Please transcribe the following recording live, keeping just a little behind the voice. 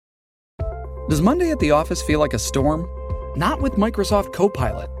Does Monday at the office feel like a storm? Not with Microsoft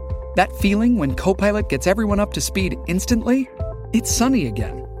Copilot. That feeling when Copilot gets everyone up to speed instantly? It's sunny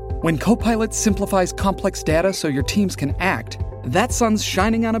again. When Copilot simplifies complex data so your teams can act, that sun's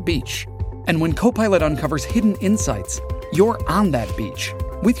shining on a beach. And when Copilot uncovers hidden insights, you're on that beach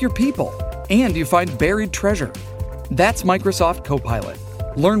with your people, and you find buried treasure. That's Microsoft Copilot.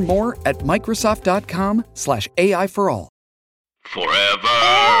 Learn more at Microsoft.com/AI for all. Forever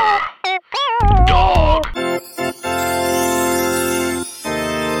Dog. 5,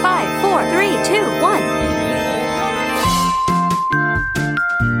 4, 3, 2, 1.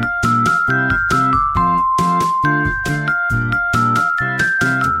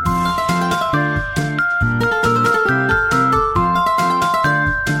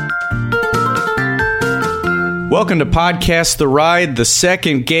 Welcome to Podcast The Ride, The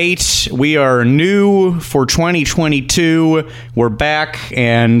Second Gate. We are new for 2022. We're back,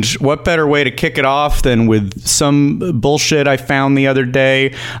 and what better way to kick it off than with some bullshit I found the other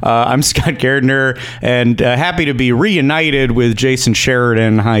day. I'm Scott Gardner, and happy to be reunited with Jason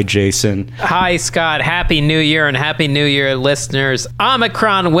Sheridan. Hi, Jason. Hi, Scott. Happy New Year, and Happy New Year, listeners.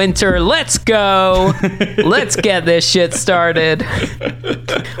 Omicron winter, let's go. Let's get this shit started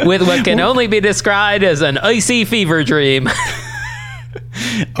with what can only be described as an icy fever dream.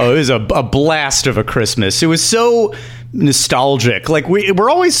 Oh, it was a blast of a Christmas. It was so nostalgic. Like, we're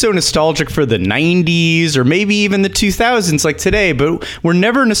always so nostalgic for the 90s or maybe even the 2000s like today, but we're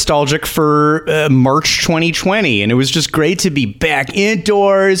never nostalgic for March 2020. And it was just great to be back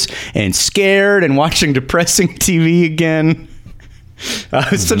indoors and scared and watching depressing TV again.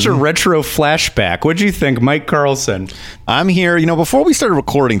 It's such a retro flashback. What'd you think, Mike Carlson? I'm here. You know, before we started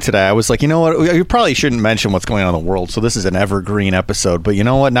recording today, I was like, you know what? You probably shouldn't mention what's going on in the world. So this is an evergreen episode. But you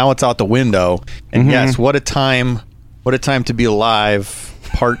know what? Now it's out the window. And yes, what a time to be alive.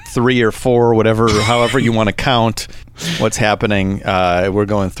 Part 3 or 4, whatever, however you want to count what's happening. We're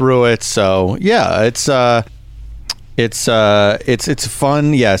going through it. So yeah, it's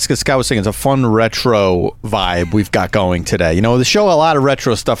fun. Yes, because Scott was saying it's a fun retro vibe we've got going today. You know, the show, a lot of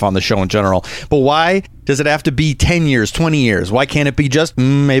retro stuff on the show in general. But why does it have to be 10 years, 20 years? Why can't it be just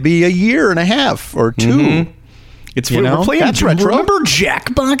maybe a year and a half or 2? Mm-hmm. We're playing. That's retro. Remember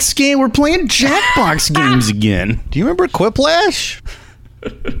Jackbox game? We're playing Jackbox games again. Do you remember Quiplash?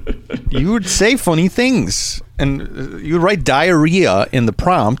 You would say funny things, and you would write diarrhea in the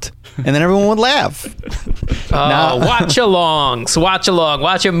prompt, and then everyone would laugh. Watch-alongs. Watch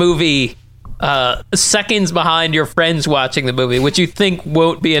a movie seconds behind your friends watching the movie, which you think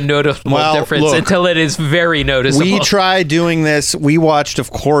won't be a noticeable difference until it is very noticeable. We tried doing this. We watched, of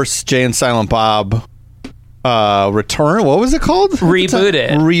course, Jay and Silent Bob Return. What was it called?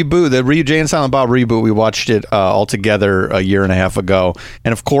 Reboot. The Jay and Silent Bob reboot. We watched it all together a year and a half ago.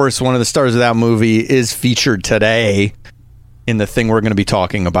 And of course, one of the stars of that movie is featured today in the thing we're going to be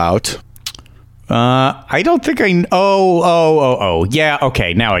talking about. I don't think I... Oh. Yeah,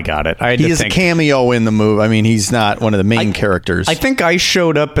 okay, now I got it. He is a cameo in the movie. I mean, he's not one of the main characters. I think I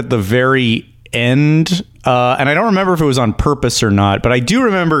showed up at the very end, and I don't remember if it was on purpose or not, but I do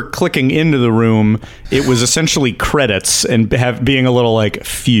remember clicking into the room. It was essentially credits and being a little like,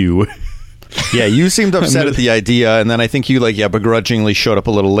 phew. Yeah, you seemed upset at the idea, and then I think you begrudgingly showed up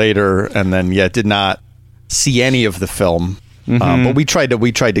a little later, and then did not see any of the film. But we tried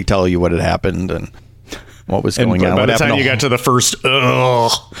to tell you what had happened and what was going on. By the time you got to the first,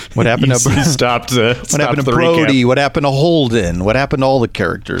 what happened to stopped? What happened to Brody? What happened to Holden? What happened to all the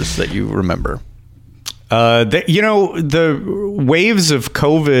characters that you remember? The waves of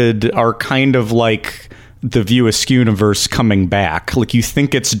COVID are kind of like the View Askew universe coming back. Like, you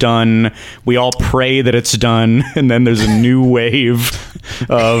think it's done, we all pray that it's done, and then there's a new wave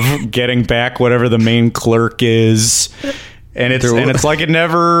of getting back whatever the main clerk is. And it's like it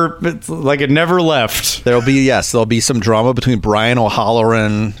never left. There'll be some drama between Brian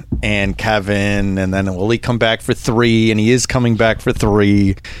O'Halloran and Kevin, and then will he come back for 3? And he is coming back for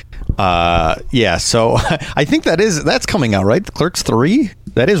 3. So I think that's coming out, right? The Clerks 3?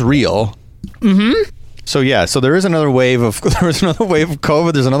 That is real. Mm-hmm. So there is another wave of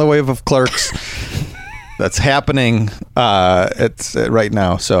COVID. There's another wave of Clerks that's happening right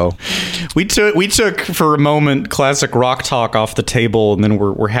now. So we took for a moment classic rock talk off the table, and then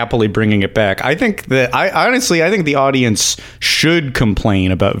we're happily bringing it back. I think that I think the audience should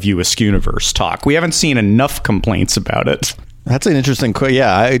complain about View Askew universe talk. We haven't seen enough complaints about it. That's an interesting question.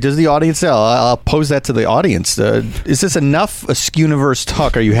 Yeah, does the audience? I'll pose that to the audience. Is this enough Askewniverse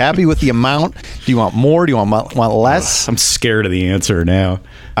talk? Are you happy with the amount? Do you want more? Do you want less? I'm scared of the answer now.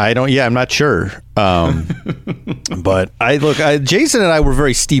 I don't. Yeah, I'm not sure. But Jason and I were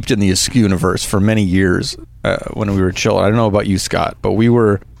very steeped in the Askewniverse for many years when we were children. I don't know about you, Scott, but we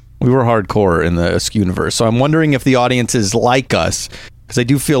were hardcore in the Askewniverse. So I'm wondering if the audience is like us. Because I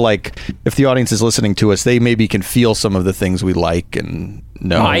do feel like if the audience is listening to us, they maybe can feel some of the things we like and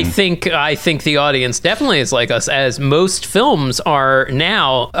know. I think the audience definitely is like us, as most films are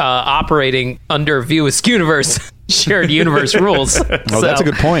now operating under View Askewniverse shared universe rules. That's a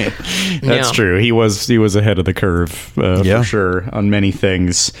good point. That's true. He was ahead of the curve for sure on many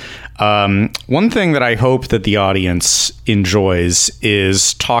things. One thing that I hope that the audience enjoys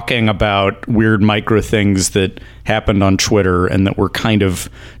is talking about weird micro things that happened on Twitter and that were kind of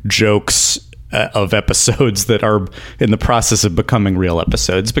jokes of episodes that are in the process of becoming real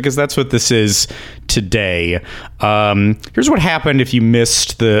episodes, because that's what this is today. Here's what happened if you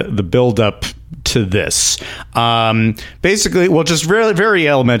missed the build-up to this. Basically, well, just very, very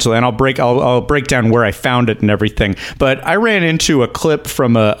elementally, and I'll break down where I found it and everything. But I ran into a clip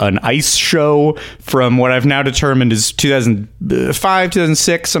from an ice show from what I've now determined is 2005,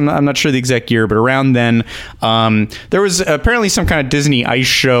 2006. I'm not sure the exact year, but around then, there was apparently some kind of Disney ice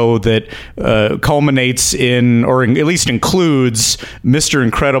show that culminates in, or at least includes, Mr.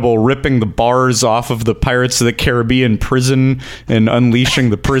 Incredible ripping the bars off of the Pirates of the Caribbean prison and unleashing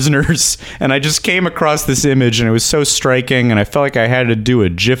the prisoners. And I just came across this image and it was so striking, and I felt like I had to do a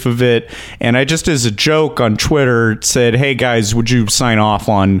GIF of it. And I just, as a joke on Twitter, said, "Hey guys, would you sign off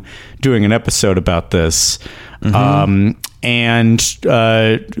on doing an episode about this?" Mm-hmm.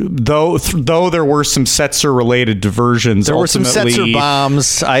 Though there were some Setzer related diversions, there were some Setzer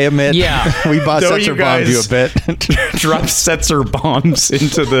bombs. I admit, we bought Setzer bombed you a bit. Dropped Setzer bombs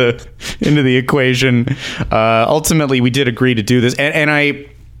into the equation. Ultimately, we did agree to do this, and I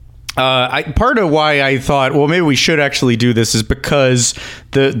part of why I thought, well, maybe we should actually do this is because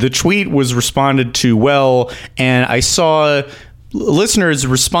the tweet was responded to well, and I saw listeners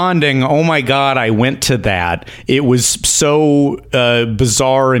responding, "Oh my God, I went to that. It was so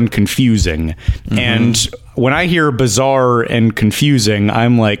bizarre and confusing." Mm-hmm. And when I hear bizarre and confusing,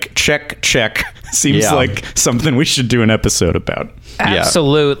 I'm like, check. Seems like something we should do an episode about.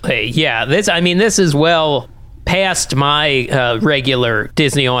 Absolutely. Yeah. This is well past my regular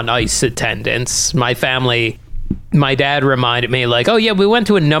Disney on Ice attendance. My family, my dad reminded me, like, oh yeah, we went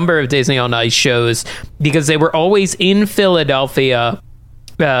to a number of Disney on Ice shows because they were always in Philadelphia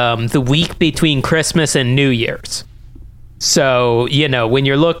the week between Christmas and New Year's. So, when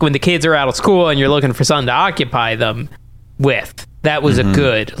the kids are out of school and you're looking for something to occupy them with, that was a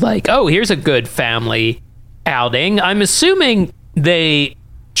good, like, oh, here's a good family outing. I'm assuming they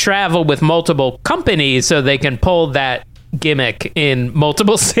travel with multiple companies so they can pull that gimmick in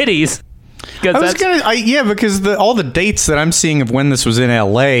multiple cities. Because all the dates that I'm seeing of when this was in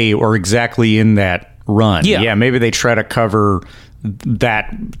LA are exactly in that run. Yeah, maybe they try to cover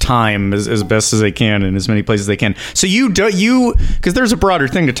that time as best as they can in as many places as they can. So because there's a broader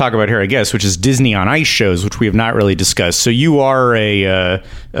thing to talk about here, I guess, which is Disney on Ice shows, which we have not really discussed. So you are a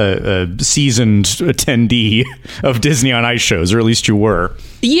seasoned attendee of Disney on Ice shows, or at least you were.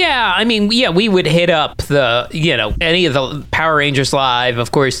 Yeah, we would hit up any of the Power Rangers Live,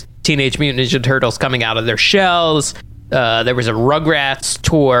 of course, Teenage Mutant Ninja Turtles coming out of their shells. There was a Rugrats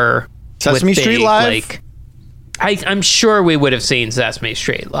tour. Sesame Street Live? I'm sure we would have seen Sesame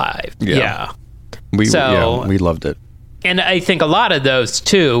Street Live. Yeah. We loved it. And I think a lot of those,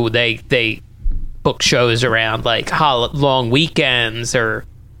 too, they book shows around, like, long weekends or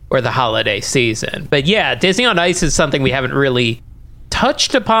the holiday season. But, yeah, Disney on Ice is something we haven't really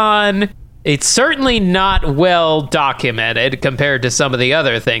touched upon. It's certainly not well documented compared to some of the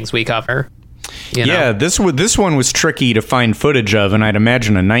other things we cover. Yeah, this one was tricky to find footage of, and I'd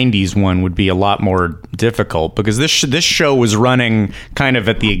imagine a 90s one would be a lot more difficult because this show was running kind of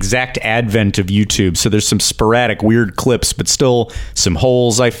at the exact advent of YouTube, so there's some sporadic weird clips, but still some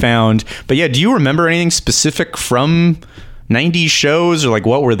holes I found. But yeah, do you remember anything specific from 90s shows, or like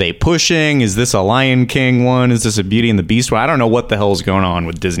what were they pushing? Is this a Lion King one? Is this a Beauty and the Beast one? I don't know what the hell is going on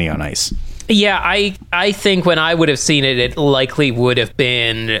with Disney on Ice. Yeah, I think when I would have seen it, it likely would have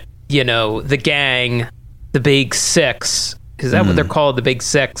been, the gang, the Big Six. Is that what they're called? The Big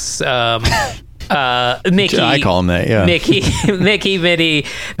Six? Mickey. I call them that, yeah. Mickey, Minnie.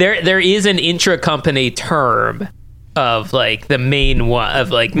 There is an intra-company term of, like, the main one,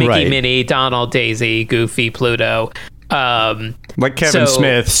 of, like, Mickey, Minnie, Donald, Daisy, Goofy, Pluto. Like Kevin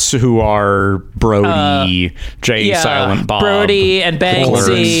Smiths, who are Brody, Jay, Silent Bob, Brody and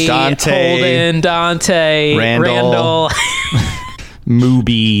Banksy, Dante, Holden, Dante, Randall.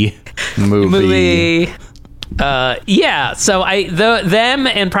 Mooby. So them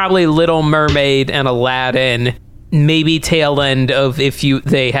and probably Little Mermaid and Aladdin, maybe tail end of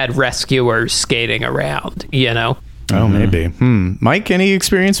they had rescuers skating around, Oh, maybe. Mike, any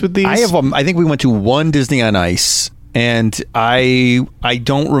experience with these? I think we went to one Disney on Ice, and I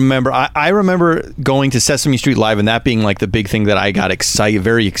don't remember. I remember going to Sesame Street Live and that being like the big thing that I got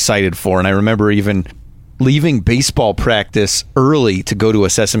very excited for. And I remember even leaving baseball practice early to go to a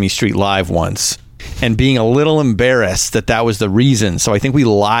Sesame Street Live once and being a little embarrassed that was the reason. So I think we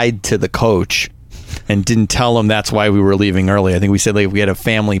lied to the coach and didn't tell him that's why we were leaving early. I think we said like we had a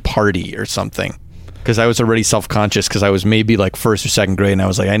family party or something. Because I was already self-conscious because I was maybe like first or second grade, and I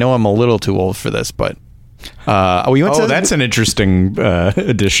was like, I know I'm a little too old for this, but that's an interesting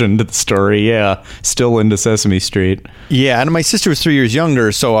addition to the story. Yeah, still into Sesame Street. Yeah, and my sister was 3 years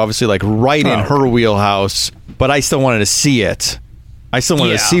younger, so obviously like in her wheelhouse. But I still wanted to see it. I still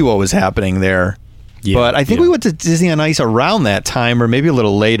wanted to see what was happening there. Yeah, but I think we went to Disney on Ice around that time, or maybe a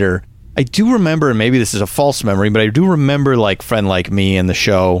little later. I do remember, and maybe this is a false memory, but I do remember like Friend Like Me in the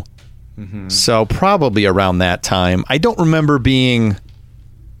show. So probably around that time. I don't remember being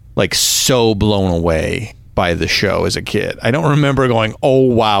like so blown away by the show as a kid. I don't remember going, oh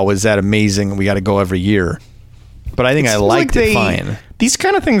wow, is that amazing, we got to go every year. But I think I liked it fine. These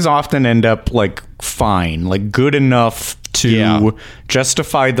kind of things often end up like fine, like good enough to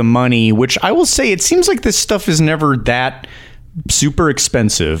justify the money, which I will say it seems like this stuff is never that super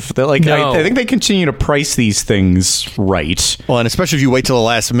expensive. I think they continue to price these things right. Well, and especially if you wait till the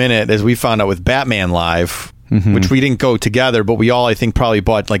last minute, as we found out with Batman Live, which we didn't go together, but we all, I think, probably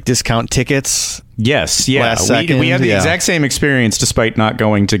bought like discount tickets. Yes, yeah. Last second, we had the exact same experience despite not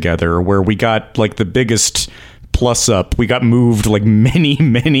going together, where we got like the biggest plus up. We got moved like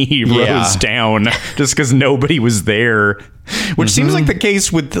many rows down just because nobody was there. Which seems like the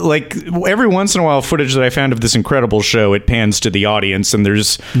case with like every once in a while footage that I found of this incredible show, it pans to the audience and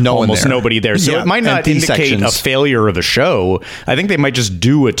there's almost nobody there. So it might not indicate a failure of a show. I think they might just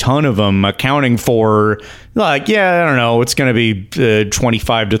do a ton of them, accounting for like, I don't know, it's going to be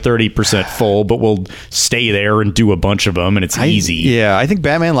 25 to 30% full, but we'll stay there and do a bunch of them and it's easy. Yeah, I think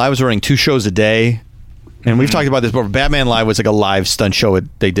Batman Live was running 2 shows a day. And we've talked about this before. Batman Live was like a live stunt show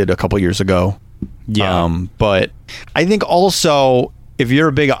they did a couple years ago. Yeah. But I think also, if you're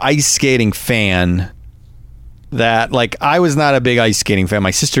a big ice skating fan, that like I was not a big ice skating fan.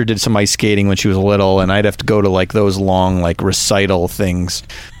 My sister did some ice skating when she was little, and I'd have to go to like those long like recital things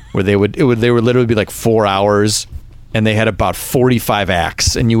where they would literally be like 4 hours, and they had about 45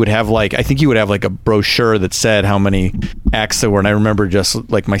 acts, and you would have like, I think you would have like a brochure that said how many acts there were, and I remember just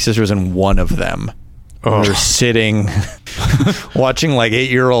like my sister was in one of them. We were sitting watching like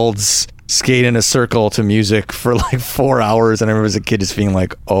 8-year-olds skate in a circle to music for like 4 hours, and I remember as a kid just being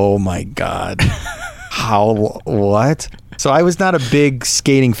like, oh my god, what? So I was not a big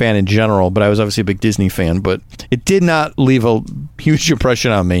skating fan in general, but I was obviously a big Disney fan, but it did not leave a huge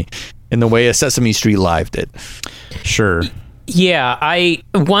impression on me in the way a Sesame Street Live did. Sure. Yeah,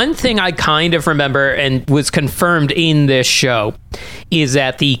 one thing I kind of remember and was confirmed in this show is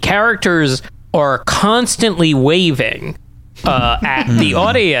that the characters are constantly waving at the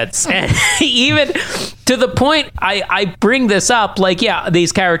audience, and even to the point I bring this up, like,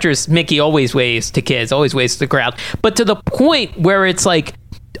 these characters, Mickey always waves to kids, always waves to the crowd, but to the point where it's like,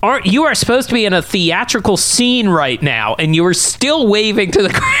 you are supposed to be in a theatrical scene right now, and you are still waving to the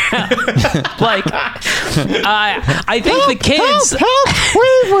crowd. Like, I think the kids.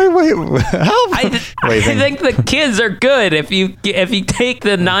 I think the kids are good if you take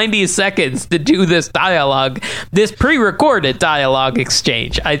the 90 seconds to do this dialogue, this pre-recorded dialogue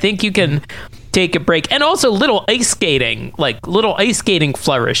exchange. I think you can take a break, and also little ice skating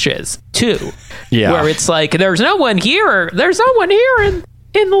flourishes too. Yeah, where it's like there's no one here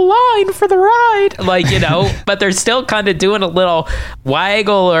in the line for the ride, like, but they're still kind of doing a little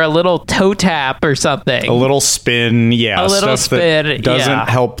waggle or a little toe tap or something, a little spin, a little spin that doesn't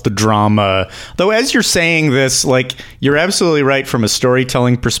help the drama. Though, as you're saying this, like, you're absolutely right from a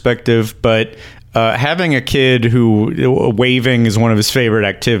storytelling perspective, but having a kid who waving is one of his favorite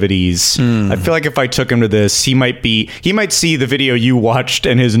activities. I feel like if I took him to this, he might see the video you watched,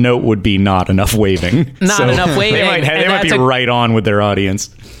 and his note would be not enough waving. Enough waving. They might be right on with their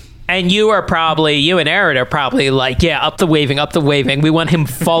audience. And you and Aaron are probably like, up the waving. We want him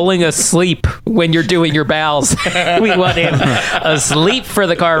falling asleep when you're doing your bows. We want him asleep for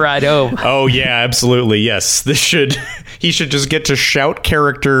the car ride home. Oh yeah, absolutely. Yes, this should he should just get to shout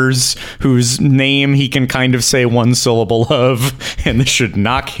characters whose name he can kind of say one syllable of, and this should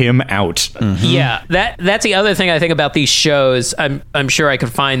knock him out. Yeah, that's the other thing I think about these shows. I'm sure I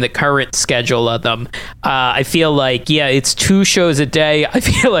could find the current schedule of them. I feel like, yeah, it's 2 shows a day. I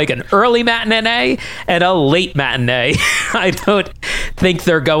feel like an early matinee and a late matinee. I don't think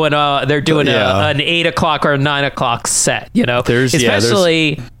they're going they're doing an 8 o'clock or a 9 o'clock set, you know?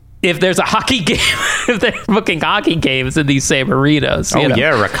 Especially if there's a hockey game, if they're booking hockey games in these same arenas. Oh,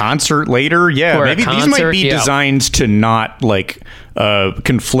 yeah, or a concert later. Yeah, Or a maybe these concert, might be yeah. designed to not, like,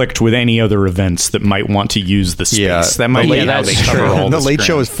 conflict with any other events that might want to use the space. Yeah, That might be how that's they cover true. all The this late ground.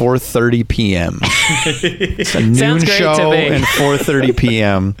 show is 4:30 p.m. It's a noon Sounds great to show me. and 4:30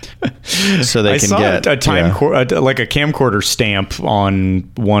 p.m. so they I can saw get a time like a camcorder stamp on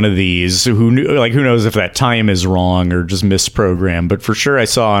one of these. Who knows if that time is wrong or just misprogrammed? But for sure, I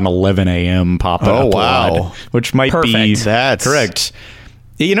saw an 11 a.m. pop up. Oh, wow. Odd, which might be Perfect. That's correct.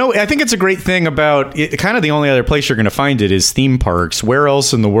 You know, I think it's a great thing about it. Kind of the only other place you're going to find it is theme parks. Where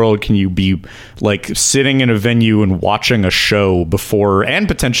else in the world can you be like sitting in a venue and watching a show before and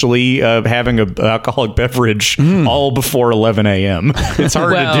potentially having an alcoholic beverage all before 11 a.m.? It's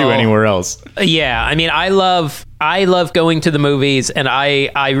hard to do Well, anywhere else. Yeah, I mean, I love going to the movies, and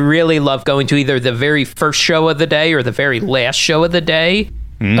I really love going to either the very first show of the day or the very last show of the day.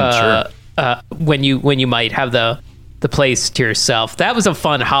 Sure. When you might have the place to yourself. That was a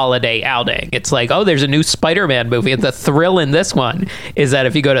fun holiday outing. It's like, oh, there's a new Spider-Man movie. And the thrill in this one is that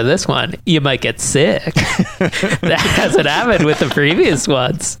if you go to this one, you might get sick. That hasn't happened with the previous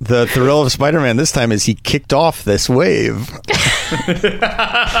ones. The thrill of Spider-Man this time is he kicked off this wave.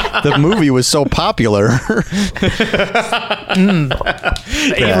 The movie was so popular.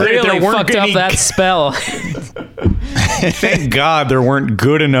 It really There weren't fucked up any- that spell. Thank God there weren't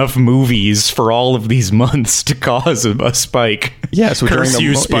good enough movies for all of these months to cause a spike. Yeah, so during Curse the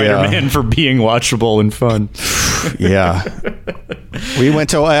you, mo- Spider-Man, for being watchable and fun. Yeah. We went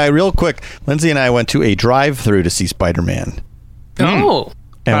to, real quick, Lindsay and I went to a drive-through to see Spider-Man. Oh.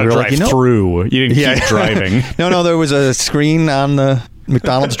 And Not we a were drive like, you know, through. You didn't keep driving. No, there was a screen on the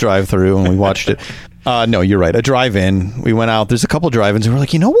McDonald's drive-through, and we watched it. No, you're right. A drive-in. We went out. There's a couple drive-ins, and we're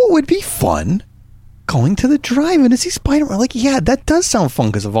like, you know what would be fun? Going to the drive-in to see Spider-Man. We're like, yeah, that does sound fun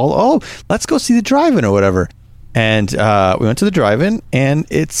because of let's go see the drive-in or whatever. And we went to the drive-in, and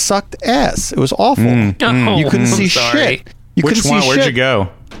it sucked ass. It was awful. Oh, You couldn't see I'm sorry. shit. You Which couldn't one? see Where'd shit. you go?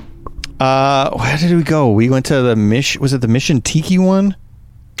 Where did we go? We went to the Was it the Mission Tiki one?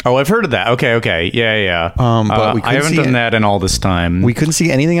 Oh, I've heard of that. Okay. Yeah. But we I haven't couldn't see done that in all this time. We couldn't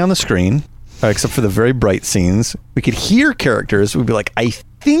see anything on the screen except for the very bright scenes. We could hear characters. We'd be like, I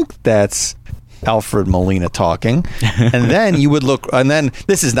think that's Alfred Molina talking. And then you would look, and then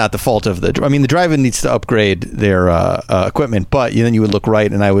this is not the fault of the drive-in needs to upgrade their equipment, but then you would look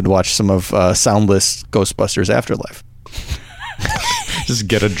right and I would watch some of Soundless Ghostbusters Afterlife. Just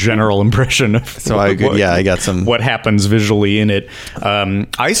get a general impression of I got some. what happens visually in it.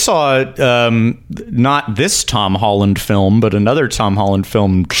 I saw not this Tom Holland film, but another Tom Holland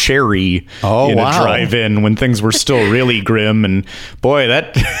film, Cherry, in a drive-in when things were still really grim. And boy,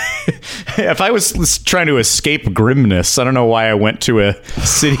 that if I was trying to escape grimness, I don't know why I went to a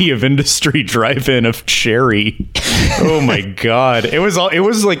City of Industry drive-in of Cherry. Oh my God, it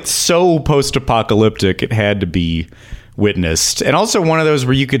was like so post-apocalyptic. It had to be witnessed. And also one of those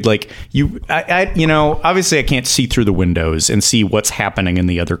where you could obviously I can't see through the windows and see what's happening in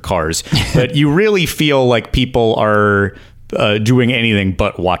the other cars, but you really feel like people are doing anything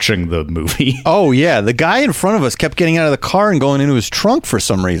but watching the movie. Oh yeah, the guy in front of us kept getting out of the car and going into his trunk for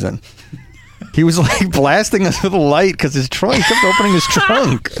some reason. He was like blasting us with a light because his trunk, he kept opening his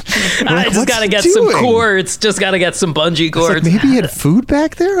trunk. I just got to get some cords. Just got to get some bungee cords. Like, maybe he had food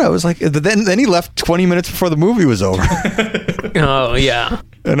back there. I was like, then he left 20 minutes before the movie was over. Oh, yeah.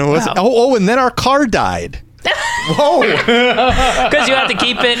 And it was, and then our car died. Whoa. Because you have to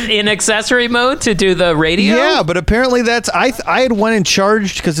keep it in accessory mode to do the radio? Yeah, but apparently that's I had went and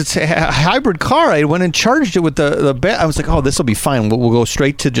charged because it's a hybrid car. I went and charged it with the I was like, oh, this will be fine. We'll go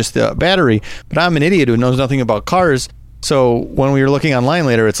straight to just the battery. But I'm an idiot who knows nothing about cars. So when we were looking online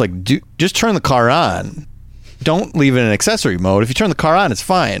later, it's like, just turn the car on. Don't leave it in accessory mode. If you turn the car on, it's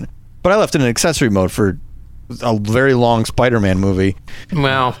fine. But I left it in accessory mode for a very long Spider-Man movie.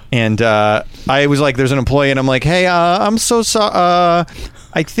 Wow. And I was like, there's an employee, and I'm like, hey, I'm so sorry.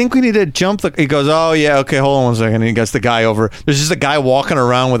 I think we need to jump the... He goes, oh, yeah, okay, hold on one second. And he gets the guy over. There's just a guy walking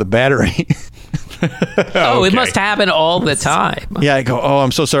around with a battery. Oh, it must happen all the time. Yeah, I go, oh,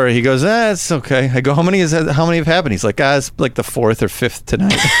 I'm so sorry. He goes, it's okay. I go, how many have happened? He's like, it's like the 4th or 5th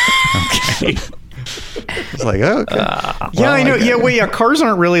tonight. Okay. It's like, oh, okay. Yeah, I know. Yeah, wait. Yeah, cars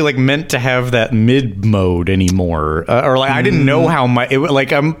aren't really like meant to have that mid mode anymore. Or like, I didn't know how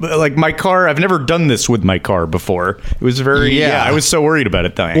my car. I've never done this with my car before. It was very. Yeah, I was so worried about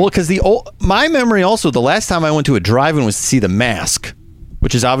it dying. Well, because my memory also, the last time I went to a drive-in was to see The Mask,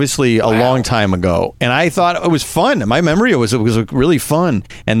 which is obviously a long time ago, and I thought it was fun. My memory was it was really fun,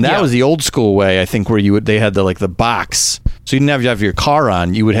 and that was the old school way. I think where they had the box, so you didn't have to have your car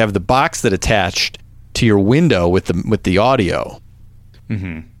on. You would have the box that attached to your window with the audio.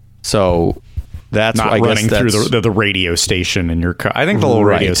 Mm-hmm. So that's not running through the radio station in your car. I think the little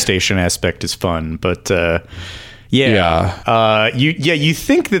radio station aspect is fun, but you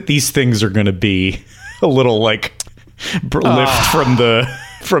think that these things are going to be a little like lift from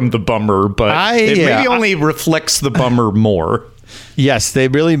the bummer, but it maybe only reflects the bummer more. Yes, they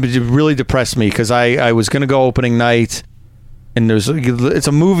really depressed me because I was going to go opening night, and it's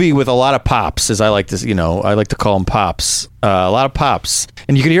a movie with a lot of pops, as I like to call them pops. A lot of pops,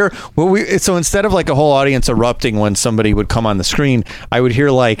 and you could hear so instead of like a whole audience erupting when somebody would come on the screen, I would hear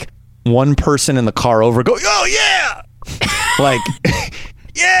like one person in the car over go, "Oh yeah," like.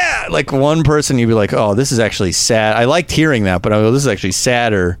 Yeah, like one person, you'd be like, "Oh, this is actually sad." I liked hearing that, but I go, "This is actually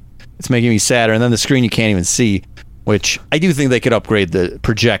sadder. It's making me sadder." And then the screen you can't even see, which I do think they could upgrade the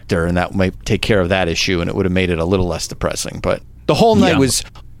projector, and that might take care of that issue, and it would have made it a little less depressing. But the whole night was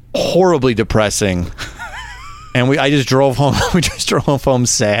horribly depressing, and I just drove home. We just drove home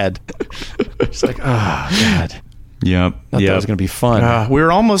sad. It's like, oh God. Yep. That was going to be fun. We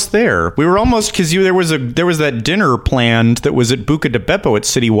were almost there. We were almost because there was that dinner planned that was at Buca di Beppo at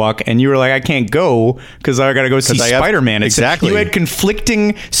City Walk, and you were like, I can't go because I got to go see Spider-Man. Exactly. You had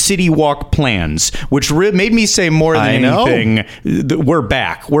conflicting City Walk plans, which made me say more than anything. We're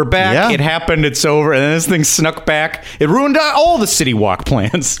back. We're back. Yeah. It happened. It's over. And then this thing snuck back. It ruined all the City Walk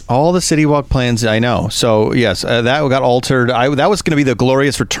plans. All the City Walk plans. I know. So yes, that got altered. That was going to be the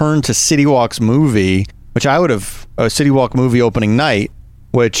glorious return to City Walk's movie, which I would have a City Walk movie opening night,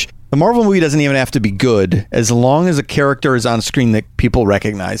 which the Marvel movie doesn't even have to be good as long as a character is on screen that people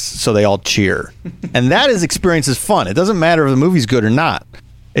recognize, so they all cheer. And that experience is fun. It doesn't matter if the movie's good or not.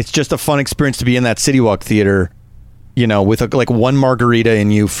 It's just a fun experience to be in that City Walk theater, with like one margarita in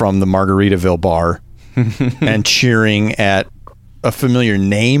you from the Margaritaville bar and cheering at a familiar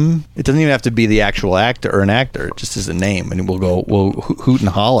name. It doesn't even have to be the actual actor or an actor. It just is a name, and we'll hoot and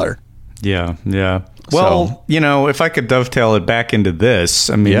holler. Yeah. Well, if I could dovetail it back into this,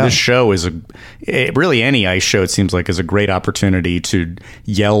 I mean, this show is really any ice show, it seems like, is a great opportunity to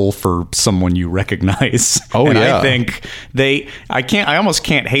yell for someone you recognize. Oh, and I think I almost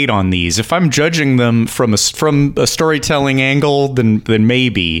can't hate on these. If I'm judging them from a storytelling angle, then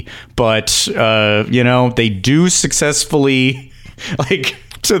maybe, but they do successfully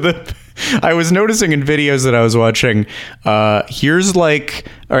I was noticing in videos that I was watching, here's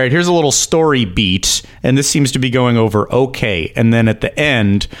a little story beat, and this seems to be going over okay. And then at the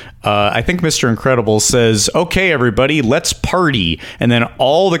end, I think Mr. Incredible says, "Okay, everybody, let's party." And then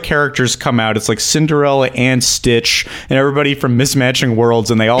all the characters come out. It's like Cinderella and Stitch and everybody from Mismatching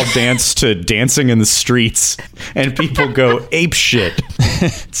Worlds, and they all dance to Dancing in the Streets, and people go ape shit.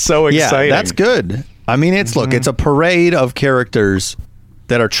 It's so exciting. Yeah, that's good. I mean, it's a parade of characters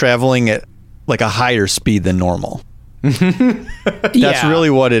that are traveling at like a higher speed than normal. That's really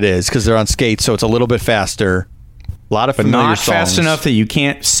what it is, because they're on skates, so it's a little bit faster. A lot of familiar but not songs. Fast enough that you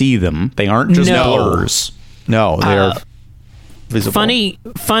can't see them. They aren't just blurs. No, they're visible.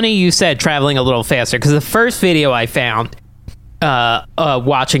 Funny you said traveling a little faster, because the first video I found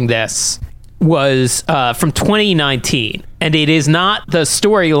watching this was from 2019, and it is not the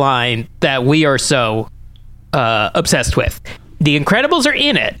storyline that we are so obsessed with. The Incredibles are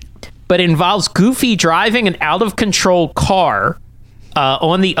in it, but it involves Goofy driving an out-of-control car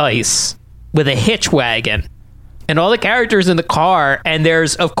on the ice with a hitch wagon, and all the characters in the car. And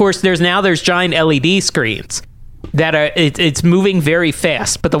there's giant LED screens that are it's moving very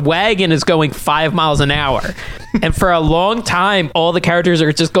fast, but the wagon is going 5 miles an hour. And for a long time, all the characters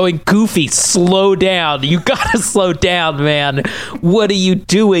are just going, "Goofy, slow down! You gotta slow down, man! What are you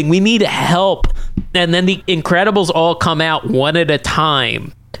doing? We need help!" And then the Incredibles all come out one at a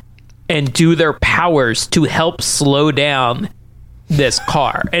time and do their powers to help slow down this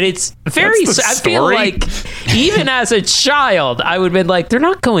car. And it's very, I feel like even as a child, I would have been like, they're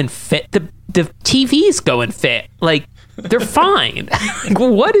not going fit. The TV's going fit. Like, they're fine. Like,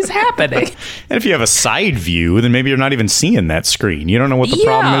 what is happening? And if you have a side view, then maybe you're not even seeing that screen. You don't know what the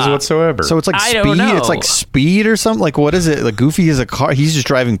problem is whatsoever. So it's like speed. It's like speed or something. Like, what is it? Like, Goofy is a car. He's just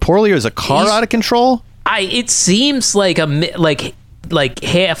driving poorly, or is a car out of control? It seems like like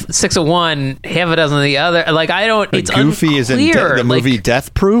half 6 of one, half a dozen of the other. Like I don't. It's Goofy unclear. is in the movie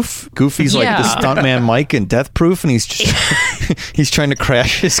Death Proof. Goofy's like the stuntman Mike in Death Proof, and he's just he's trying to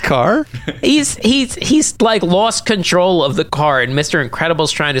crash his car. He's like lost control of the car, and Mr.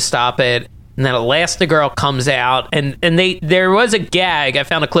 Incredible's trying to stop it. And then Elastigirl comes out, and there was a gag. I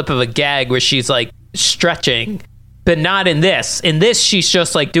found a clip of a gag where she's like stretching. But not in this. In this, she's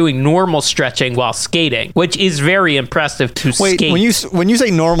just like doing normal stretching while skating, which is very impressive to skate. When you say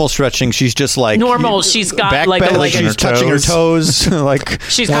normal stretching, she's just like normal. She's got she's touching her toes, like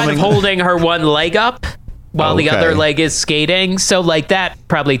she's kind of holding her one leg up while the other leg is skating. So like that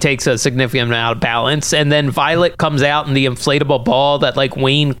probably takes a significant amount of balance. And then Violet comes out in the inflatable ball that like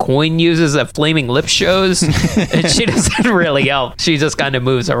Wayne Coyne uses at Flaming Lip shows. And she doesn't really help. She just kind of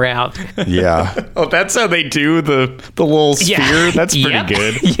moves around. Yeah. Oh, that's how they do the little sphere? Yeah. That's pretty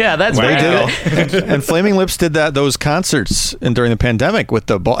good. Yeah, that's very good. And Flaming Lips did those concerts during the pandemic with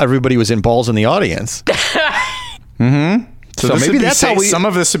the ball. Everybody was in balls in the audience. Mm-hmm. So maybe that's how some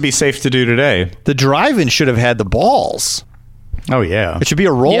of this would be safe to do today. The drive-in should have had the balls. Oh, yeah. It should be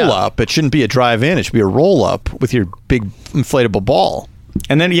a roll-up. It shouldn't be a drive-in. It should be a roll-up with your big inflatable ball.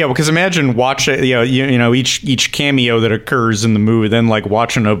 And then, because imagine watching, each cameo that occurs in the movie, then like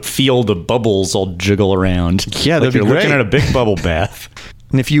watching a field of bubbles all jiggle around. Yeah, like that'd be you're great. looking at a big bubble bath.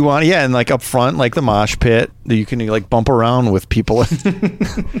 And if you want, and like up front, like the mosh pit, you can like bump around with people.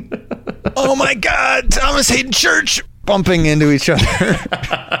 Oh my God, Thomas Hayden Church bumping into each other.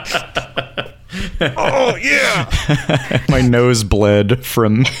 Oh yeah. My nose bled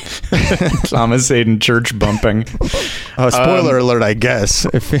from Thomas Hayden Church bumping. Spoiler alert, I guess.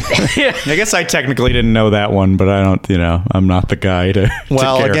 I guess I technically didn't know that one, but I don't, I'm not the guy to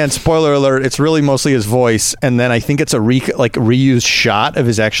care. Again, spoiler alert, it's really mostly his voice, and then I think it's a reused shot of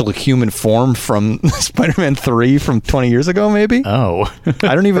his actual human form from Spider-Man 3 from 20 years ago, maybe? Oh.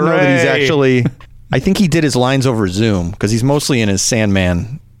 I don't even know that he's actually... I think he did his lines over Zoom, because he's mostly in his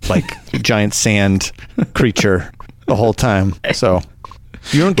Sandman, like giant sand creature the whole time. So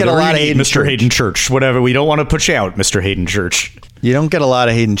you don't get a lot of Hayden Mr. Hayden Church. Whatever. We don't want to put you out, Mr. Hayden Church. You don't get a lot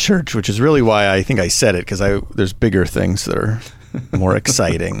of Hayden Church, which is really why I think I said it, because there's bigger things that are more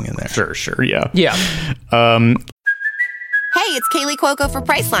exciting in there. Sure, yeah. Yeah. Hey, it's Kaylee Cuoco for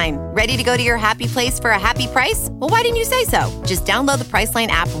Priceline. Ready to go to your happy place for a happy price? Well, why didn't you say so? Just download the Priceline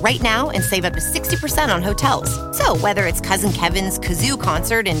app right now and save up to 60% on hotels. So whether it's Cousin Kevin's Kazoo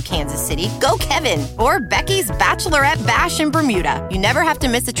Concert in Kansas City, go Kevin, or Becky's Bachelorette Bash in Bermuda, you never have to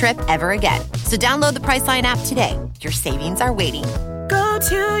miss a trip ever again. So download the Priceline app today. Your savings are waiting. Go to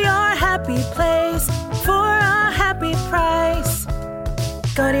your happy place for a happy price.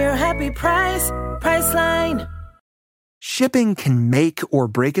 Go to your happy price, Priceline. Shipping can make or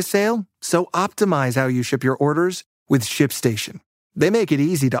break a sale, so optimize how you ship your orders with ShipStation. They make it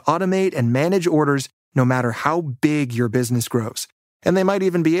easy to automate and manage orders no matter how big your business grows. And they might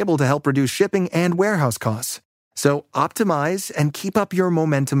even be able to help reduce shipping and warehouse costs. So optimize and keep up your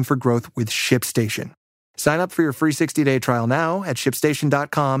momentum for growth with ShipStation. Sign up for your free 60-day trial now at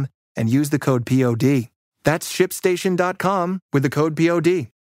ShipStation.com and use the code POD. That's ShipStation.com with the code POD.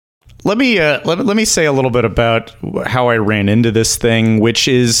 Let me say a little bit about how I ran into this thing, which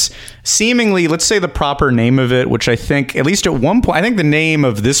is seemingly, let's say the proper name of it, which I think, at least at one point, I think the name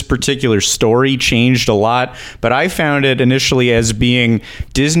of this particular story changed a lot, but I found it initially as being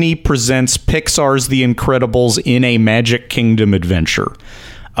Disney Presents Pixar's The Incredibles in a Magic Kingdom Adventure.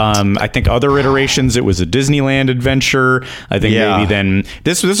 I think other iterations, it was a Disneyland adventure. I think maybe then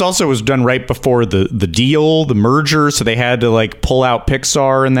this also was done right before the deal, the merger. So they had to like pull out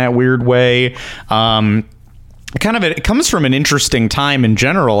Pixar in that weird way. It comes from an interesting time in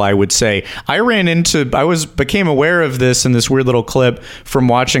general, I would say. I became aware of this in this weird little clip from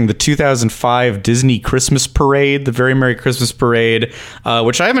watching the 2005 Disney Christmas Parade, the Very Merry Christmas Parade,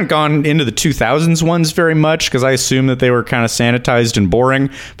 which I haven't gone into the 2000s ones very much because I assumed that they were kind of sanitized and boring.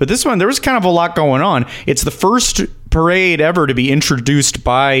 But this one, there was kind of a lot going on. It's the first parade ever to be introduced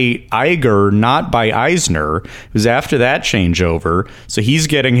by Iger, not by Eisner. It was after that changeover, so he's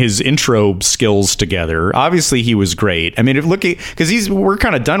getting his intro skills together. Obviously, he was great. I mean, because we're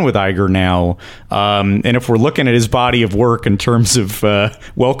kind of done with Iger now, and if we're looking at his body of work in terms of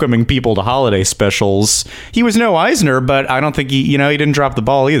welcoming people to holiday specials, he was no Eisner, but I don't think he didn't drop the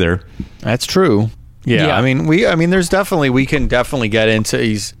ball either. That's true. Yeah. I mean, we can definitely get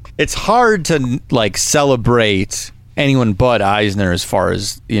into. It's hard to like celebrate anyone but Eisner as far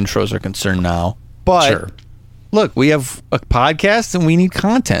as the intros are concerned now. But sure. Look, we have a podcast and we need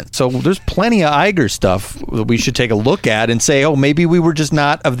content. So there's plenty of Iger stuff that we should take a look at and say, oh, maybe we were just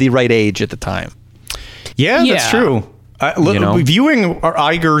not of the right age at the time. Yeah. That's true. Viewing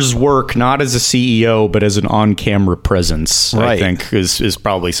Iger's work not as a CEO but as an on-camera presence, I think, is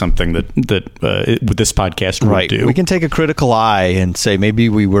probably something that this podcast would do. We can take a critical eye and say maybe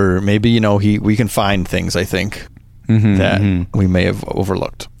we can find things, I think, that we may have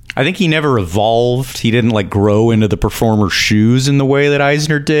overlooked. I think he never evolved. He didn't grow into the performer's shoes in the way that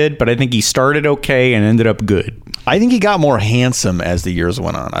Eisner did, but I think he started okay and ended up good. I think he got more handsome as the years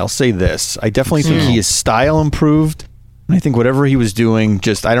went on. I'll say this. I definitely think his style improved. I think whatever he was doing,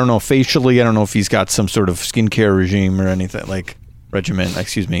 I don't know, facially, I don't know if he's got some sort of skincare regime or anything, regimen,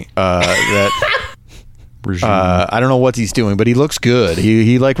 excuse me, regime. I don't know what he's doing, but he looks good.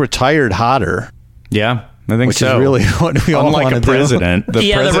 He retired hotter. Yeah, I think which is really what we all want to do. Unlike a president.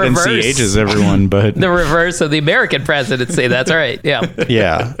 The presidency ages everyone, but... The reverse of the American presidency, that's right, yeah.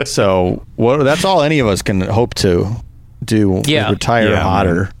 Yeah, so that's all any of us can hope to do, retire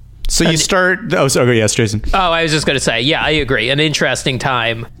hotter. Man. So you start... Oh, sorry, yes, Jason. Oh, I was just going to say, yeah, I agree. An interesting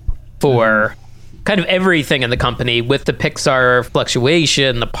time for kind of everything in the company with the Pixar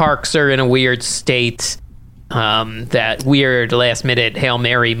fluctuation. The parks are in a weird state. That weird last-minute Hail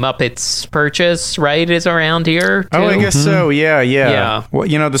Mary Muppets purchase, right, is around here, too? Oh, I guess so, yeah. Well,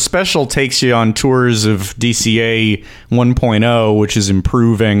 the special takes you on tours of DCA 1.0, which is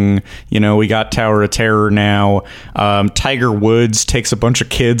improving. We got Tower of Terror now. Tiger Woods takes a bunch of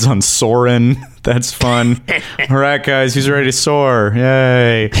kids on Soarin'. That's fun. All right, guys, who's ready to soar?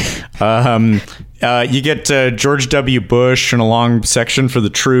 Yay. You get George W. Bush and a long section for the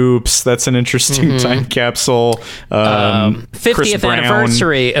troops. That's an interesting time capsule. 50th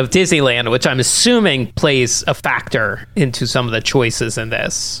anniversary of Disneyland, which I'm assuming plays a factor into some of the choices in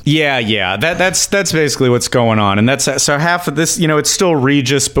this. Yeah. That's basically what's going on. And that's so half of this, it's still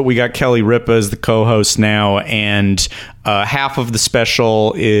Regis, but we got Kelly Ripa as the co-host now. And half of the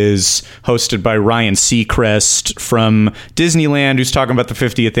special is hosted by Ryan Seacrest from Disneyland, who's talking about the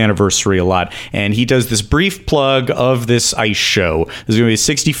 50th anniversary a lot. And he does this brief plug of this ice show. There's going to be a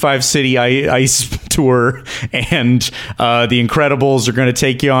 65-city ice tour, and the Incredibles are going to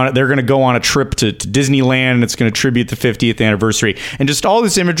take you on it. They're going to go on a trip to Disneyland, and it's going to tribute the 50th anniversary. And just all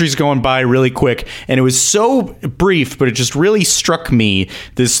this imagery is going by really quick, and it was so brief, but it just really struck me,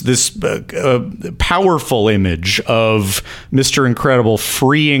 this powerful image of Mr. Incredible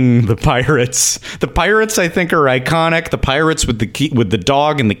freeing the pirates. The pirates, I think, are iconic. The pirates with the key, with the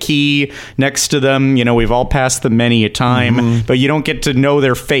dog and the key next to them. We've all passed them many a time, but you don't get to know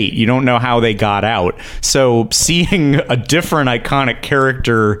their fate. You don't know how they got out. So seeing a different iconic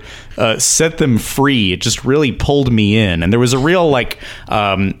character set them free, it just really pulled me in. And there was a real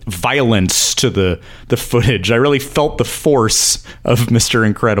violence to the footage. I really felt the force of Mr.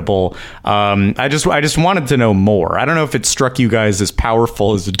 Incredible. I just wanted to know more. I don't know if it struck you guys as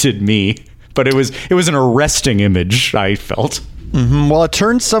powerful as it did me, but it was an arresting image, I felt. Well, it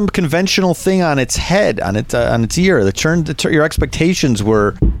turned some conventional thing on its head, on its ear. Your expectations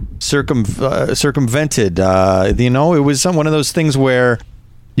were circumvented. It was one of those things where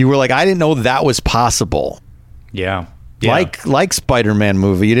you were like, I didn't know that was possible. Yeah. Like Spider-Man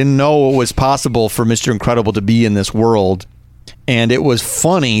movie, you didn't know it was possible for Mr. Incredible to be in this world, and it was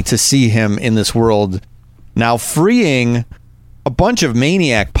funny to see him in this world now freeing a bunch of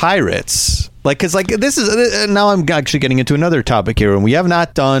maniac pirates. This is now I'm actually getting into another topic here, and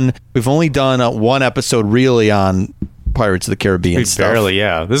we've only done one episode really on Pirates of the Caribbean stuff. Barely,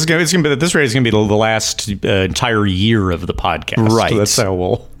 yeah. This rate is gonna be the last entire year of the podcast, right? So that's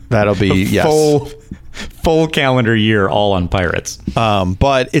how that'll be full calendar year all on pirates.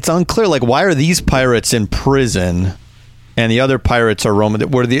 But it's unclear, why are these pirates in prison and the other pirates are roaming?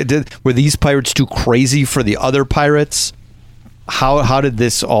 Were these pirates too crazy for the other pirates? How did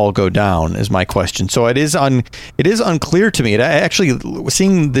this all go down is my question. So it is unclear to me. It actually,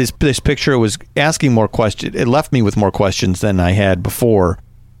 seeing this picture, was asking more questions. It left me with more questions than I had before,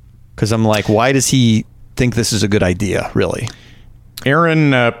 because I'm like, why does he think this is a good idea, really?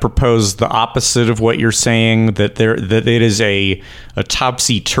 Aaron proposed the opposite of what you're saying, that it is a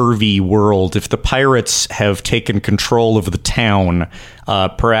topsy-turvy world. If the pirates have taken control of the town,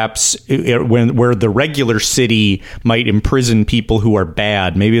 perhaps where the regular city might imprison people who are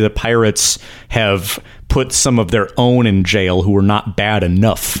bad, maybe the pirates have put some of their own in jail who were not bad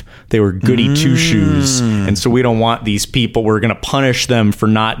enough. They were goody two-shoes, and so we don't want these people. We're going to punish them for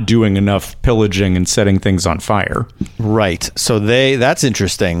not doing enough pillaging and setting things on fire. Right. So that's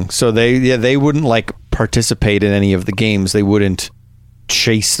interesting. So they wouldn't participate in any of the games. They wouldn't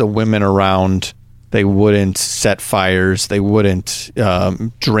chase the women around. They wouldn't set fires. They wouldn't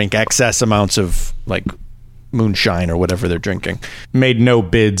drink excess amounts of moonshine or whatever they're drinking. Made no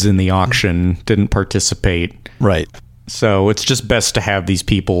bids in the auction. Didn't participate. Right. So it's just best to have these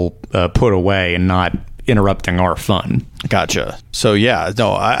people put away and not interrupting our fun. Gotcha. So yeah,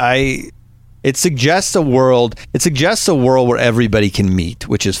 no, it suggests a world. It suggests a world where everybody can meet,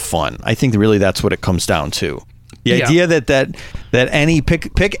 which is fun. I think really that's what it comes down to. The idea that any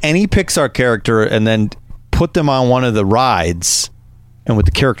pick any Pixar character and then put them on one of the rides, and with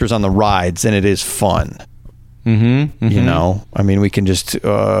the characters on the rides, and it is fun. Mm-hmm. You know, I mean, we can just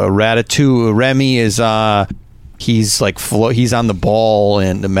Ratatouille. Remy is he's like he's on the ball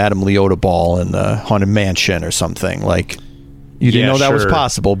and the Madame Leota ball in the Haunted Mansion or something. Like you didn't know that was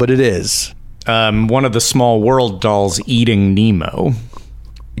possible, but it is. One of the Small World dolls eating Nemo.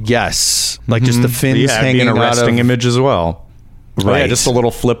 Yes, like just the fins hanging around. Resting image as well. Right, yeah, just a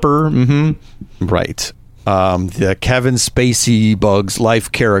little flipper. Mm-hmm. Right. The Kevin Spacey Bugs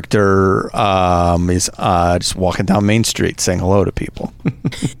Life character is just walking down Main Street saying hello to people.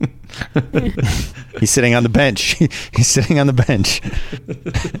 He's sitting on the bench. He's sitting on the bench.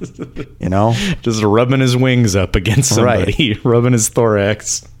 You know, just rubbing his wings up against somebody, rubbing his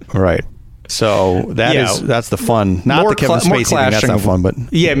thorax. Right. So that's the fun. Not the Kevin Spacey thing. That's not fun, but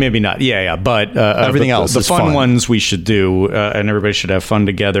maybe not. Yeah. But everything else, the is fun ones we should do, and everybody should have fun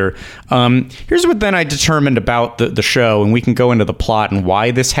together. Here's what then I determined about the show, and we can go into the plot and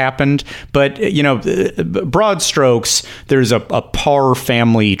why this happened. But you know, broad strokes, there's a Parr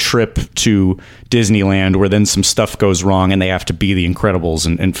family trip to Disneyland where then some stuff goes wrong and they have to be the Incredibles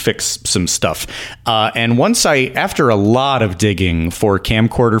and fix some stuff. And after a lot of digging for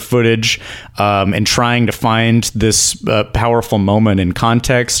camcorder footage and trying to find this powerful moment in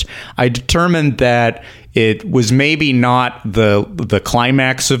context, I determined that it was maybe not the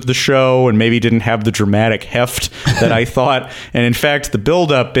climax of the show and maybe didn't have the dramatic heft that I thought. And in fact, the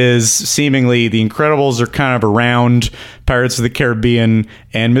buildup is seemingly the Incredibles are kind of around Pirates of the Caribbean,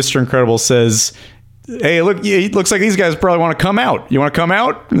 and Mr. Incredible says, hey, look, it looks like these guys probably want to come out. You want to come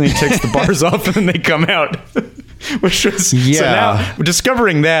out? And then he takes the bars off and then they come out. Which was, so now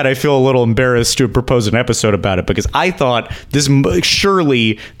discovering that, I feel a little embarrassed to propose an episode about it, because I thought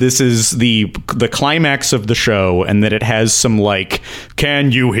surely this is the climax of the show, and that it has some like,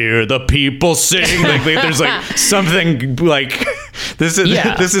 can you hear the people sing? Like there's like something like this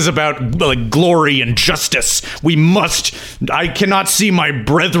is about like glory and justice. I cannot see my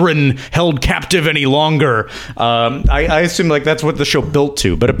brethren held captive any longer. I assume like that's what the show built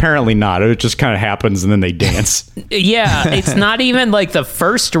to, but apparently not. It just kind of happens and then they dance. Yeah, it's not even like the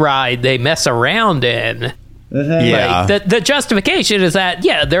first ride they mess around in. Yeah. Like, the justification is that,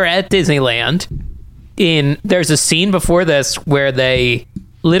 they're at Disneyland. There's a scene before this where they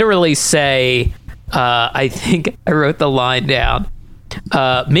literally say, I think I wrote the line down,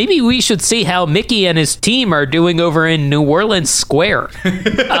 maybe we should see how Mickey and his team are doing over in New Orleans Square.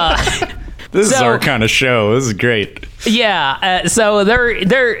 This is our kind of show. This is great. Yeah, so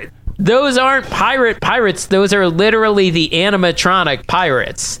they're those aren't pirates. Those are literally the animatronic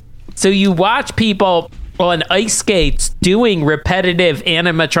pirates. So you watch people on ice skates doing repetitive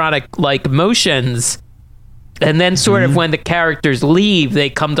animatronic-like motions, and then sort of when the characters leave,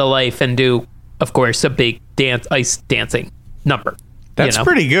 they come to life and do, of course, a big ice dancing number. That's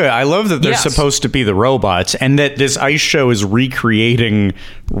pretty good. I love that they're supposed to be the robots, and that this ice show is recreating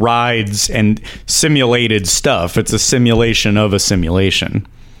rides and simulated stuff. It's a simulation of a simulation.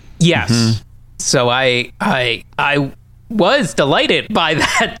 Yes. Mm-hmm. So I was delighted by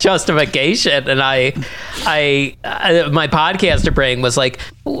that justification, and I my podcaster brain was like,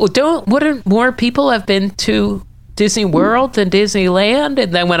 wouldn't more people have been to Disney World than Disneyland?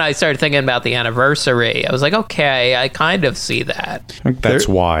 And then when I started thinking about the anniversary, I was like, okay, I kind of see that. I think that's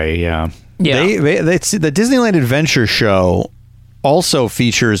why, yeah. The Disneyland Adventure Show also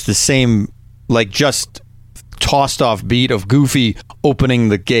features the same, like, just tossed off beat of Goofy opening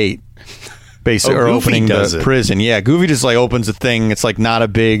the gate, basically, or opening the prison. Yeah, Goofy just like opens the thing. It's like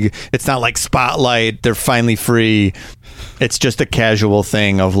it's not like Spotlight. They're finally free. It's just a casual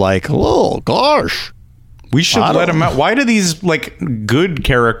thing of like, oh gosh, we should let them out. Why do these like good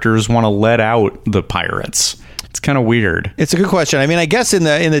characters want to let out the pirates? It's kind of weird. It's a good question. I mean, I guess in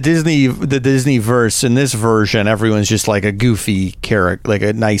the Disney verse, in this version, everyone's just like a goofy character, like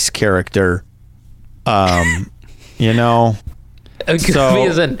a nice character. You know, Goofy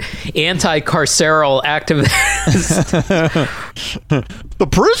is an anti-carceral activist. The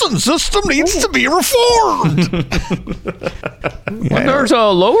prison system needs to be reformed. When there's a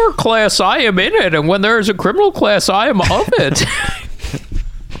lower class, I am in it, and when there's a criminal class, I am of it.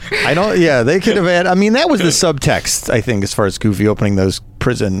 I don't. Yeah, they could have had. I mean, that was the subtext, I think, as far as Goofy opening those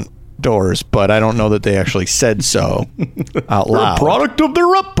prison doors, but I don't know that they actually said so out loud. They're a product of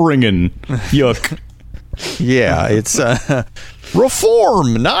their upbringing. Yuck. Yeah, it's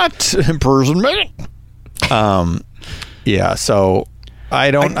reform, not imprisonment. Yeah, so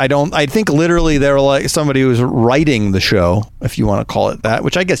I think literally they're like somebody who's writing the show, if you want to call it that,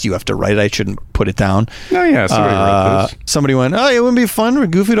 which I guess you have to write it. I shouldn't put it down. Oh, yeah, somebody wrote this. Somebody went, oh, it wouldn't be fun for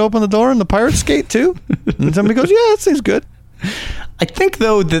Goofy to open the door and the pirates skate too? And somebody goes, yeah, that seems good. I think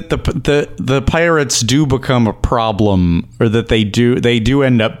though that the pirates do become a problem, or that they do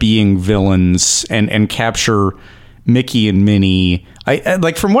end up being villains and capture Mickey and Minnie. I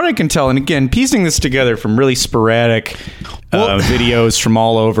like, from what I can tell, and again, piecing this together from really sporadic videos from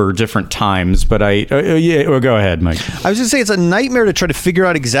all over different times. But go ahead, Mike. I was going to say, it's a nightmare to try to figure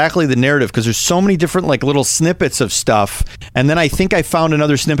out exactly the narrative, because there's so many different like little snippets of stuff. And then I think I found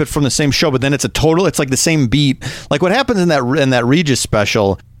another snippet from the same show, but then it's like the same beat. Like what happens in that Regis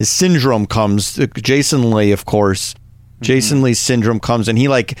special is Syndrome comes, Jason Lee, of course. Jason Lee's Syndrome comes, and he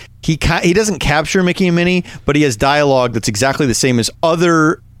doesn't capture Mickey and Minnie, but he has dialogue that's exactly the same as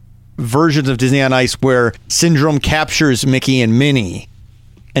other versions of Disney on Ice, where Syndrome captures Mickey and Minnie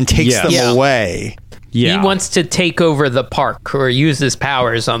and takes them away. Yeah. He wants to take over the park, or use his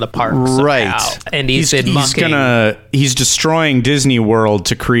powers on the park somehow. Right. And he's destroying Disney World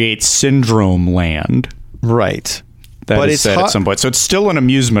to create Syndrome Land. Right. That is said at some point. So it's still an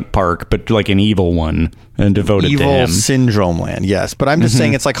amusement park, but like an evil one and devoted to him. Evil Syndrome Land, yes. But I'm just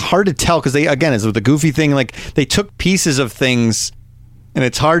saying it's like hard to tell, because it's with the Goofy thing, like they took pieces of things, and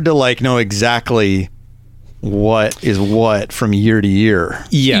it's hard to like know exactly what is what from year to year.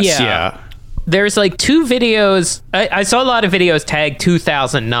 Yes, yeah. There's like two videos. I saw a lot of videos tagged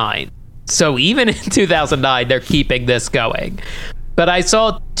 2009. So even in 2009, they're keeping this going. But I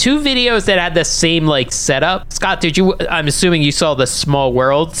saw two videos that had the same like setup. Scott, I'm assuming you saw the Small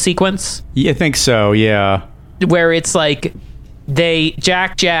World sequence? Yeah, I think so, yeah. Where it's like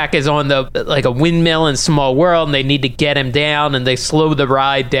Jack is on like a windmill in Small World, and they need to get him down, and they slow the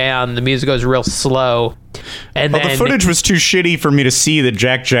ride down. The music goes real slow. And then the footage was too shitty for me to see that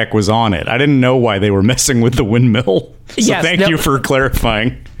Jack was on it. I didn't know why they were messing with the windmill. So thank you for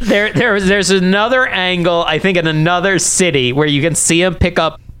clarifying. There's another angle, I think, in another city where you can see him pick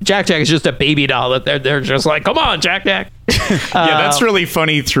up. Jack is just a baby doll that they're just like, come on, Jack. Yeah, that's really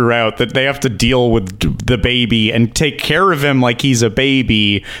funny throughout, that they have to deal with the baby and take care of him like he's a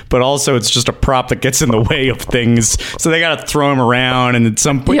baby, but also it's just a prop that gets in the way of things. So they got to throw him around. And at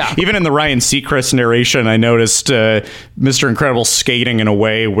some point, even in the Ryan Seacrest narration, I noticed Mr. Incredible skating in a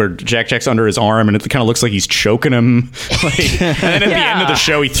way where Jack's under his arm, and it kind of looks like he's choking him. And then at the end of the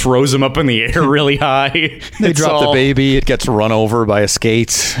show, he throws him up in the air really high. They drop the baby, it gets run over by a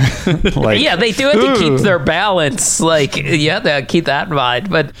skate. They do it to keep their balance. They keep that in mind.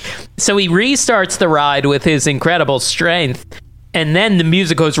 But so he restarts the ride with his incredible strength, and then the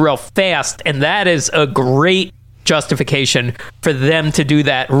music goes real fast, and that is a great justification for them to do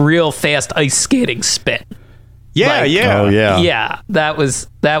that real fast ice skating spin. Yeah. Yeah, that was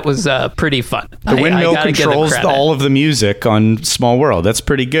pretty fun. The windmill controls all of the music on Small World. That's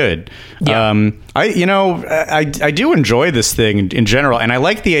pretty good. Yeah. I do enjoy this thing in general, and I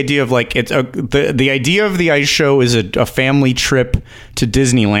like the idea of like the idea of the ice show is a family trip to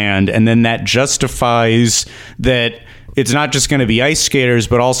Disneyland, and then that justifies that it's not just going to be ice skaters,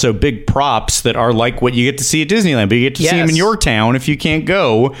 but also big props that are like what you get to see at Disneyland. But you get to see them in your town if you can't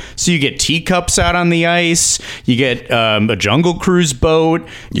go. So you get teacups out on the ice. You get a Jungle Cruise boat.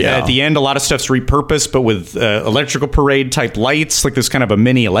 Yeah. At the end, a lot of stuff's repurposed, but with electrical parade type lights. Like there's kind of a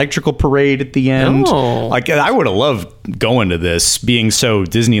mini electrical parade at the end. Oh. Like I would have loved going to this, being so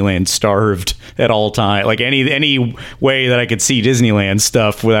Disneyland starved at all time. Like any way that I could see Disneyland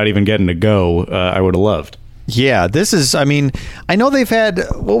stuff without even getting to go, I would have loved. Yeah, this is, I mean, I know they've had,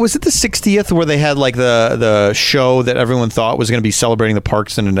 what was it, the 60th, where they had like the show that everyone thought was going to be celebrating the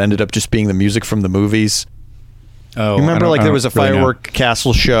parks, and it ended up just being the music from the movies. Oh, you remember there was a firework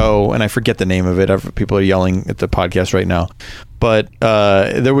castle show, and I forget the name of it. People are yelling at the podcast right now. But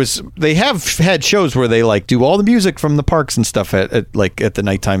they have had shows where they like do all the music from the parks and stuff at the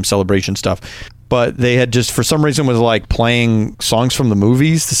nighttime celebration stuff. But they had just, for some reason, was like playing songs from the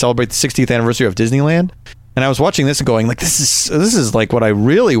movies to celebrate the 60th anniversary of Disneyland. And I was watching this and going, like, this is like what I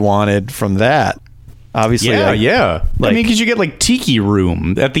really wanted from that. Obviously, yeah. Like, I mean, because you get like Tiki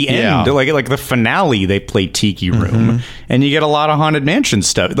Room at the end, like the finale, they play Tiki Room, and you get a lot of Haunted Mansion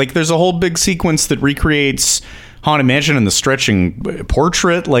stuff. Like, there's a whole big sequence that recreates Haunted Mansion and the stretching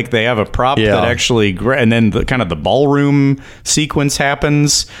portrait. Like, they have a prop that actually, and then the kind of the ballroom sequence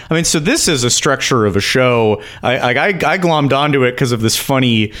happens. I mean, so this is a structure of a show. I glommed onto it because of this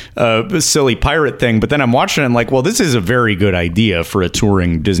funny, silly pirate thing. But then I'm watching it and I'm like, well, this is a very good idea for a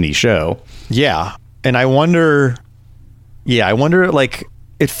touring Disney show. Yeah. And I wonder, like,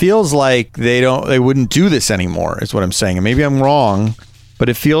 it feels like they wouldn't do this anymore, is what I'm saying. And maybe I'm wrong, but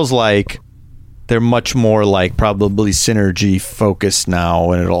it feels like they're much more like probably synergy focused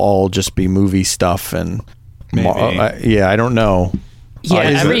now, and it'll all just be movie stuff. And I don't know. Yeah,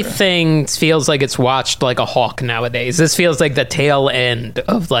 everything feels like it's watched like a hawk nowadays. This feels like the tail end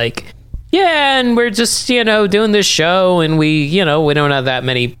of like, yeah, and we're just, doing this show, and we don't have that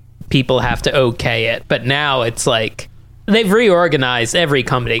many people have to okay it. But now it's like they've reorganized. Every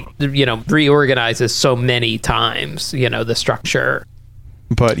company, reorganizes so many times, the structure.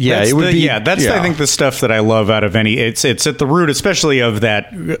 But yeah, I think the stuff that I love out of any, it's at the root, especially of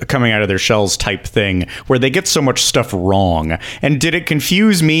that coming out of their shells type thing, where they get so much stuff wrong. And did it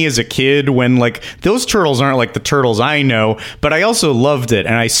confuse me as a kid when, like, those turtles aren't like the turtles I know, but I also loved it,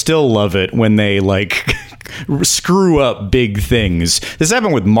 and I still love it when they like screw up big things. This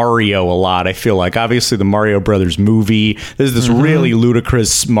happened with Mario a lot, I feel like. Obviously the Mario Brothers movie, there's this really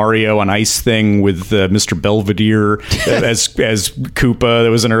ludicrous Mario on Ice thing with Mr. Belvedere as Koopa.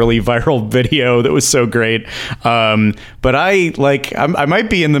 There was an early viral video that was so great. But I might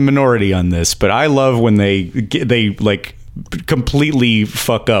be in the minority on this, but I love when they like completely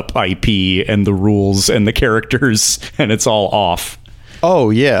fuck up IP and the rules and the characters, and it's all off.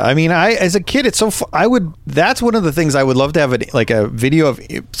 Oh yeah, I mean, as a kid, it's so that's one of the things I would love to have a video of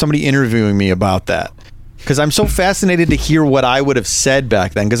somebody interviewing me about that, because I'm so fascinated to hear what I would have said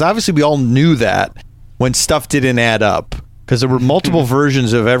back then, because obviously we all knew that when stuff didn't add up, because there were multiple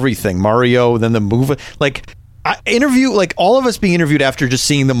versions of everything. Mario, then the movie, all of us being interviewed after just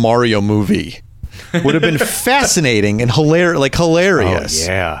seeing the Mario movie would have been fascinating and hilarious.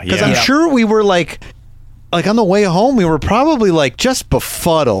 Oh, yeah, because I'm sure we were like on the way home, we were probably like just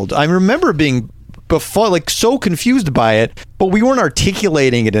befuddled. I remember being befuddled, like so confused by it, but we weren't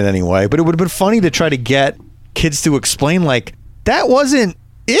articulating it in any way. But it would have been funny to try to get kids to explain, like, that wasn't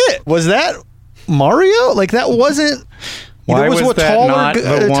it. Was that Mario? Like, that wasn't. Why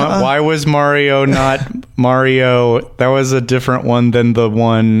was Mario not Mario? That was a different one than the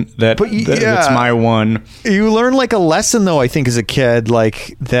one that's my one. You learn like a lesson, though, I think, as a kid,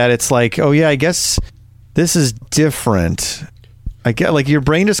 like that. It's like, oh yeah, I guess this is different. I get, like, your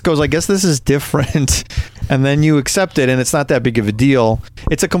brain just goes, I guess this is different, and then you accept it, and it's not that big of a deal.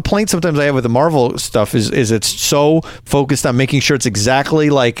 It's a complaint sometimes I have with the Marvel stuff is it's so focused on making sure it's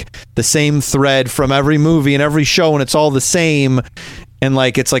exactly like the same thread from every movie and every show, and it's all the same. And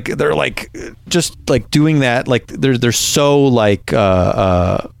like, it's like they're like just like doing that, like they're so like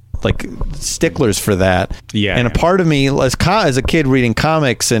sticklers for that. Yeah. And a part of me as a kid reading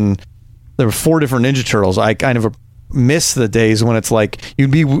comics, and there were 4 different Ninja Turtles, I kind of miss the days when it's like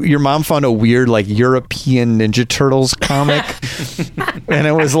your mom found a weird like European Ninja Turtles comic and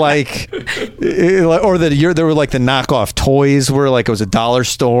it was like there were like the knockoff toys where like it was a dollar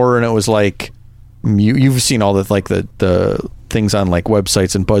store, and it was like you've seen all the like the things on like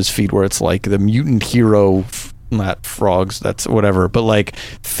websites and BuzzFeed where it's like the mutant hero, not frogs, that's whatever, but like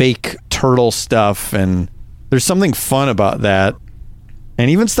fake turtle stuff, and there's something fun about that. And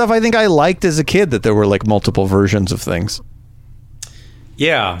even stuff I think I liked as a kid, that there were like multiple versions of things.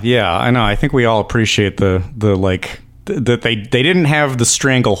 Yeah, I know. I think we all appreciate the like that they didn't have the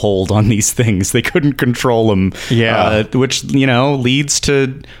stranglehold on these things. They couldn't control them. Yeah, which leads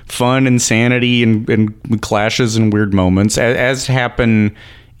to fun, insanity, and clashes and weird moments, as happen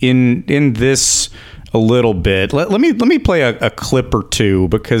in this a little bit. Let me play a clip or two,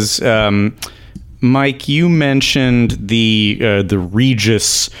 because Mike, you mentioned the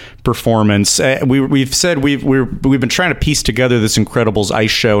Regis performance. We've said we've been trying to piece together this Incredibles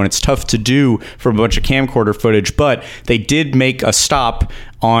ice show, and it's tough to do from a bunch of camcorder footage, but they did make a stop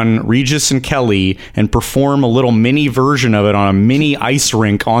on Regis and Kelly and perform a little mini version of it on a mini ice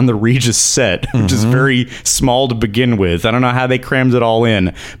rink on the Regis set, which is very small to begin with. I don't know how they crammed it all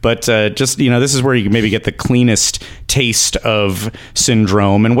in, but just, this is where you can maybe get the cleanest taste of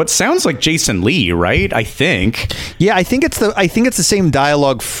Syndrome and what sounds like Jason Lee, right? I think. Yeah, I think it's the same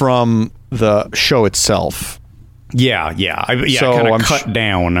dialogue from the show itself. Yeah, so kind of cut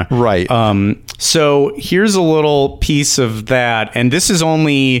down. Right. So here's a little piece of that, and this is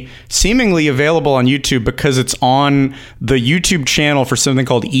only seemingly available on YouTube because it's on the YouTube channel for something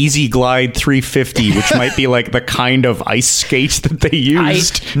called Easy Glide 350, which might be like the kind of ice skate that they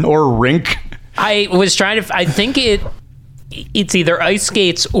used or rink. I was trying to. I think it's either ice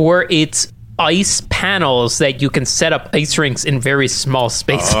skates or it's ice panels that you can set up ice rinks in very small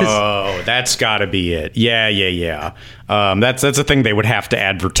spaces. Oh, that's got to be it. Yeah. That's a thing they would have to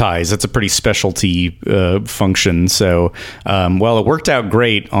advertise. That's a pretty specialty function. So, well, it worked out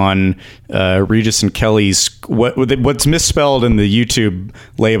great on Regis and Kelly's what's misspelled in the YouTube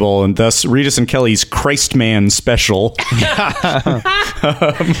label, and thus Regis and Kelly's Christman special.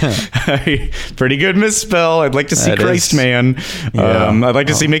 Pretty good misspell. I'd like to see Christman. I'd like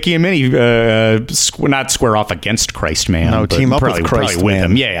to see Mickey and Minnie not square off against Christman. No, team up with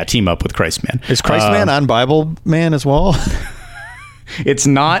Christman. Yeah, team up with Christman. Is Christman on Bible Man as well? It's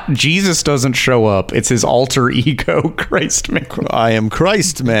not. Jesus doesn't show up. It's his alter ego, Christman. I am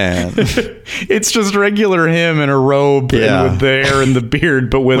Christman. It's just regular him in a robe and with the hair and the beard,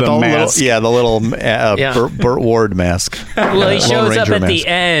 but with a mask. The little Burt Ward mask. Well, he shows up at the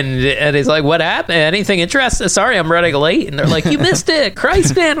end, and he's like, "What happened? Anything interesting? Sorry, I'm running late." And they're like, "You missed it.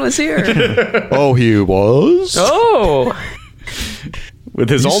 Christman was here." Oh, he was? Oh. With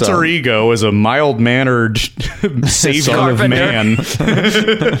his alter ego as a mild-mannered savior of man.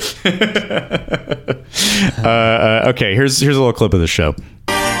 Okay, here's a little clip of the show.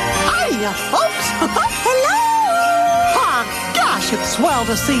 Hiya, folks. Hello. Oh, gosh, it's swell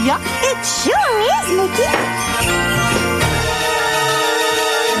to see ya. It sure is, Mickey.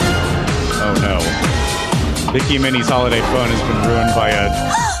 Oh, no. Mickey and Minnie's holiday fun has been ruined by an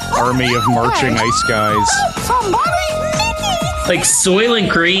army of marching ice guys. Somebody. Like Soylent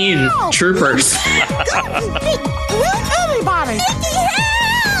Green troopers. Everybody.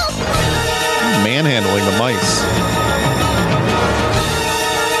 Manhandling the mice.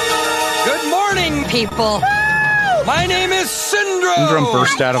 Good morning, people. My name is Syndrome. Syndrome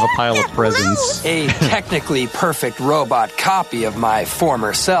burst out of a pile of presents. A technically perfect robot copy of my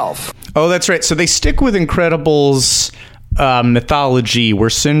former self. Oh, that's right. So they stick with Incredibles mythology where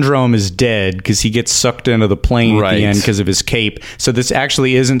Syndrome is dead because he gets sucked into the plane at the end because of his cape. So this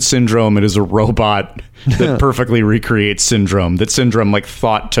actually isn't Syndrome. It is a robot that perfectly recreates Syndrome, that Syndrome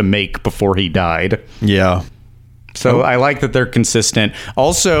thought to make before he died. Yeah. So I like that they're consistent.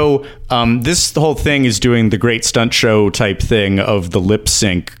 Also, this whole thing is doing the great stunt show type thing of the lip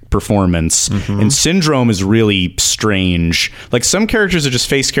sync performance. And Syndrome is really strange. Like, some characters are just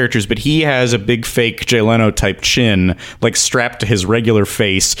face characters, but he has a big fake Jay Leno type chin, strapped to his regular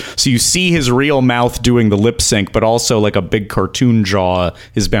face. So you see his real mouth doing the lip sync, but also a big cartoon jaw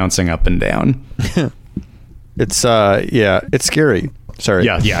is bouncing up and down. It's scary. Sorry.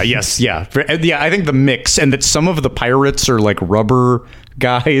 Yeah. I think the mix, and that some of the pirates are rubber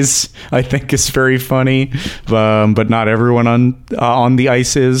guys, I think is very funny. But not everyone on the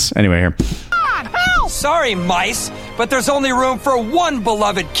ice is. Anyway, here. Sorry, mice, but there's only room for one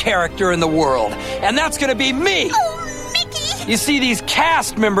beloved character in the world, and that's going to be me. Oh, Mickey. You see, these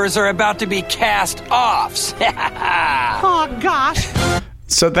cast members are about to be cast-offs. Oh, gosh.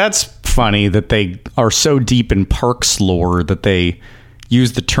 So that's funny that they are so deep in Parks lore that they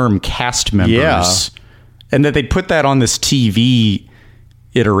use the term cast members, and that they put that on this TV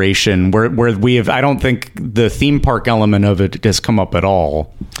iteration where we have. I don't think the theme park element of it has come up at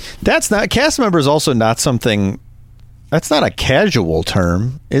all. That's not cast member is also not something. That's not a casual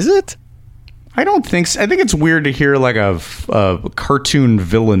term, is it? I don't think so. I think it's weird to hear a cartoon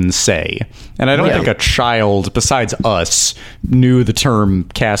villain say, and I don't think a child besides us knew the term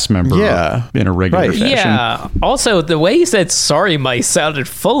cast member in a regular fashion. Yeah. Also, the way he said "sorry, mice" sounded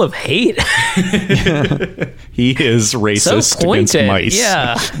full of hate. He is racist against mice.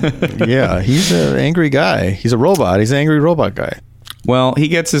 Yeah. Yeah, he's an angry guy. He's a robot. He's an angry robot guy. Well, he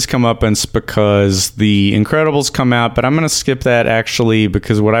gets his comeuppance because the Incredibles come out, but I'm going to skip that actually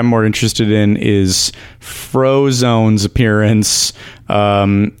because what I'm more interested in is Frozone's appearance,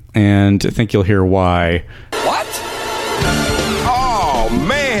 and I think you'll hear why. What? Oh,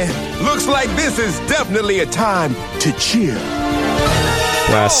 man. Looks like this is definitely a time to cheer.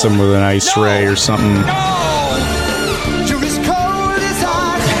 Blast him with an ice ray or something.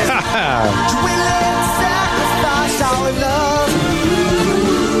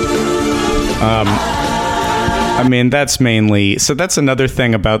 I mean, that's mainly... So that's another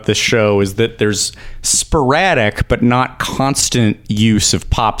thing about this show is that there's sporadic but not constant use of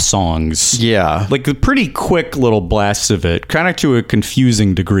pop songs. Yeah. Pretty quick little blasts of it, kind of to a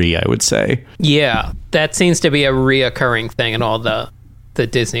confusing degree, I would say. Yeah, that seems to be a reoccurring thing in all the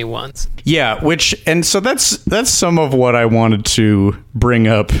Disney ones. Yeah, and so that's some of what I wanted to bring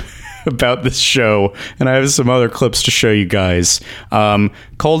up about this show, and I have some other clips to show you guys.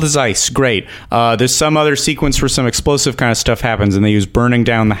 Cold as Ice, great. There's some other sequence where some explosive kind of stuff happens, and they use burning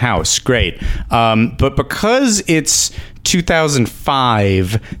down the house, great. But because it's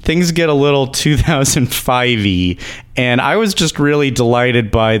 2005, things get a little 2005-y, and I was just really delighted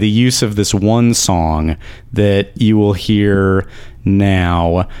by the use of this one song that you will hear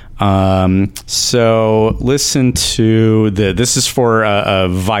now. So listen to this is for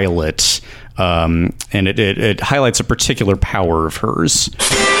Violet, and it highlights a particular power of hers.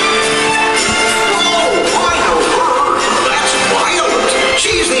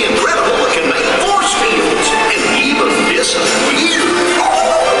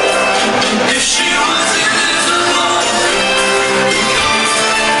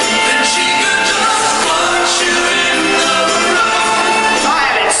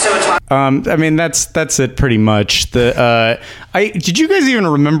 I mean, that's it pretty much. Did you guys even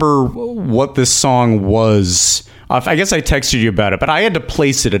remember what this song was? I guess I texted you about it, but I had to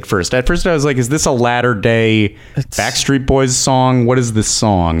place it at first. At first, I was like, "Is this a latter day Backstreet Boys song? What is this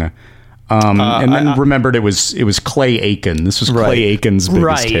song?" And then remembered it was Clay Aiken. This was Clay Aiken's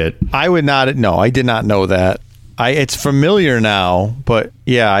biggest hit. I did not know that. It's familiar now, but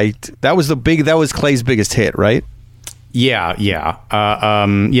yeah, that was Clay's biggest hit, right? Yeah.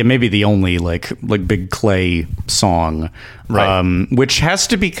 Maybe the only like big Clay song, right? Which has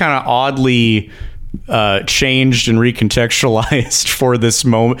to be kind of oddly changed and recontextualized for this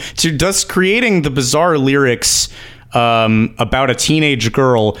moment, thus creating the bizarre lyrics about a teenage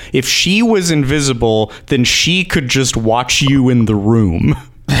girl. If she was invisible, then she could just watch you in the room.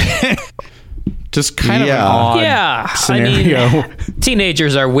 Just kind of an odd scenario. I mean,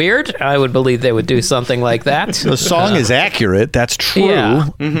 teenagers are weird. I would believe they would do something like that. The song is accurate. That's true.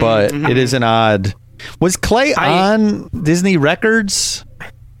 But it is an odd. Was Clay on Disney Records?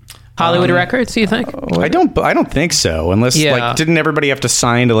 Hollywood Records, do you think? I don't think so. Unless like, didn't everybody have to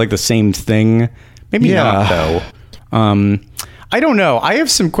sign to like the same thing? Maybe not though. I don't know. I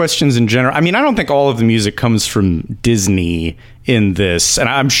have some questions in general. I mean, I don't think all of the music comes from Disney in this, and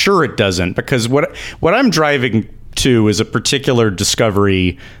I'm sure it doesn't, because what I'm driving to is a particular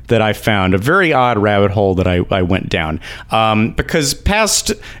discovery that I found, a very odd rabbit hole that I went down. Because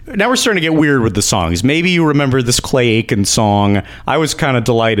now we're starting to get weird with the songs. Maybe you remember this Clay Aiken song. I was kind of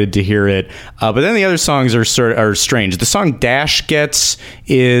delighted to hear it. But then the other songs are strange. The song Dash Gets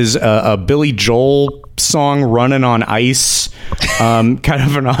is a Billy Joel song, Running on Ice. Kind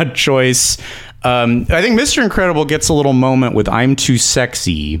of an odd choice. I think Mr. Incredible gets a little moment with I'm Too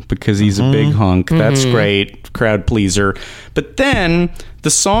Sexy because he's a big hunk. That's great. Crowd pleaser. But then the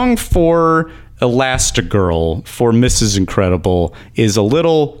song for Elastigirl for Mrs. Incredible is a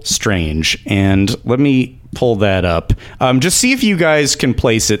little strange. And let me pull that up. Just see if you guys can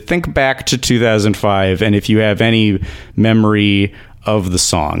place it. Think back to 2005 and if you have any memory of the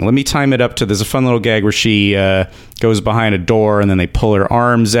song. Let me time it up to, there's a fun little gag where she goes behind a door and then they pull her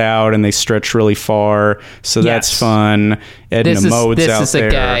arms out and they stretch really far. So that's fun. Edna Mode's out there. This is a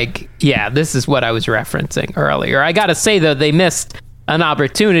gag. Yeah, this is what I was referencing earlier. I got to say, though, they missed an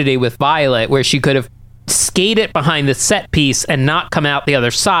opportunity with Violet where she could have skated behind the set piece and not come out the other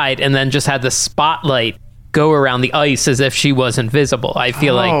side and then just had the spotlight go around the ice as if she was invisible. I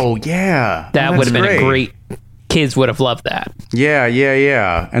feel that would have been a great... Kids would have loved that.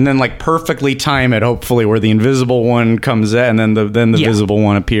 Yeah. And then like perfectly time it, hopefully, where the invisible one comes in and then the visible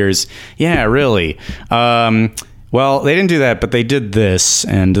one appears. Yeah, really. Well, they didn't do that, but they did this,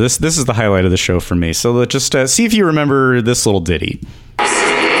 and this is the highlight of the show for me. So let's just see if you remember this little ditty.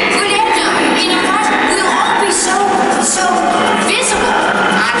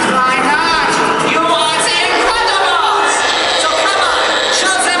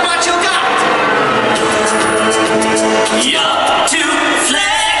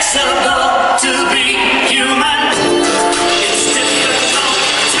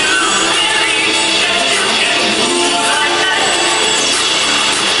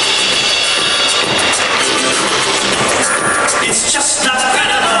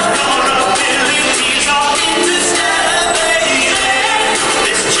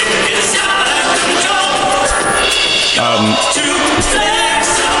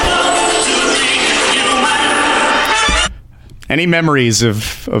 Any memories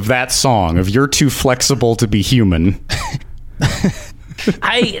of that song, of You're Too Flexible to Be Human?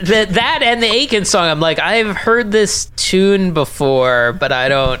 That and the Aiken song, I'm like, I've heard this tune before, but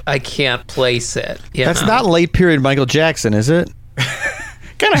I can't place it. That's not late period Michael Jackson, is it?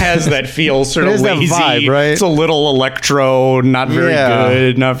 Kind of has that feel, sort of lazy. That vibe, right? It's a little electro, not very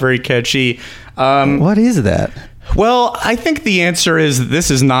good, not very catchy. What is that? Well, I think the answer is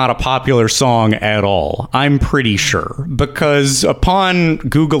this is not a popular song at all. I'm pretty sure. Because upon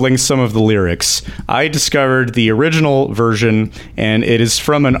Googling some of the lyrics, I discovered the original version, and it is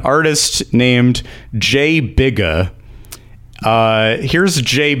from an artist named Jay Bigga. Here's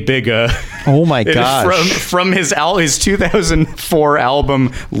Jay Bigga. Oh my gosh. From his 2004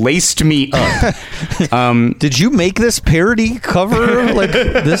 album Laced Me Up. Did you make this parody cover? Like,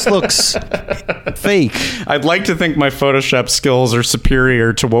 this looks fake. I'd like to think my Photoshop skills are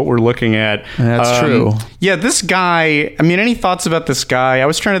superior to what we're looking at. That's true. Yeah, this guy, I mean, any thoughts about this guy? I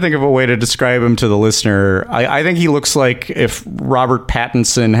was trying to think of a way to describe him to the listener. I think he looks like if Robert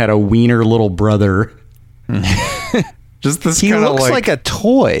Pattinson had a wiener little brother. Just this. He looks like a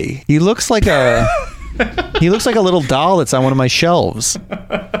toy. He looks like a. He looks like a little doll that's on one of my shelves. He's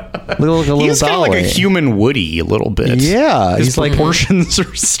kind of like a human Woody a little bit. Yeah, his proportions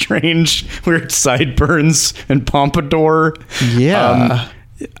are strange, weird sideburns and pompadour. Yeah.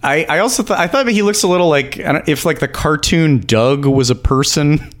 I also I thought he looks a little like if like the cartoon Doug was a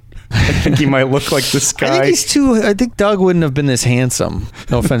person. I think he might look like this guy. I think Doug wouldn't have been this handsome.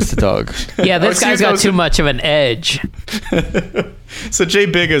 No offense to Doug. Yeah, this guy's got too much of an edge. So Jay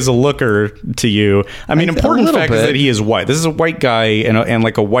Bigga is a looker to you. I mean, important fact is that he is white. This is a white guy and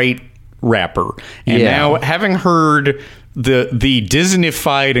like a white rapper. And now, having heard the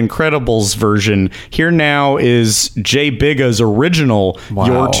Disney-fied Incredibles version, here now is Jay Bigga's original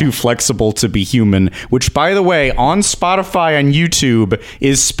You're Too Flexible to Be Human, which, by the way, on Spotify and YouTube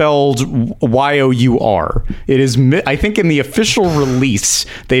is spelled Y-O-U-R. It is, I think in the official release,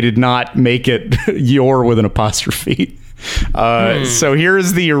 they did not make it your with an apostrophe. So here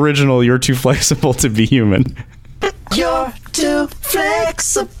is the original You're Too Flexible to Be Human. You're too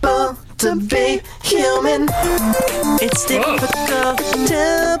flexible to be human. It's difficult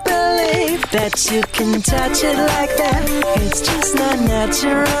to believe that you can touch it like that. It's just not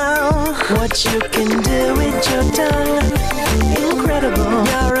natural what you can do with your tongue. Incredible.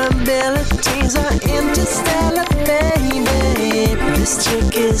 Your abilities are interstellar, baby. This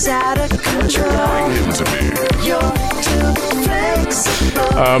chick is out of control. You're too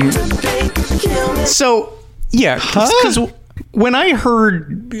flexible to be human. So, yeah, because when I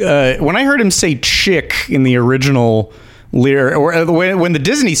heard him say "chick" in the original lyric, or when the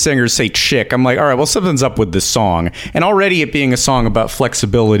Disney singers say "chick," I'm like, all right, well, something's up with this song. And already it being a song about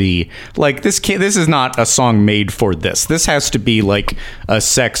flexibility, like this is not a song made for this. This has to be like a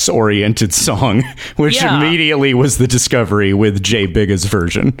sex-oriented song, which immediately was the discovery with Jay Bigga's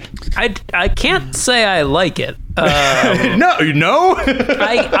version. I can't say I like it. No.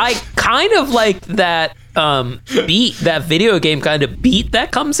 I kind of like that beat, that video game kind of beat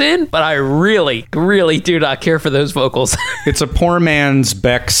that comes in, but I really, really do not care for those vocals. It's a poor man's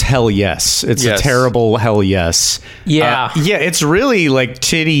Beck's Hell Yes. It's a terrible Hell Yes. Yeah. It's really like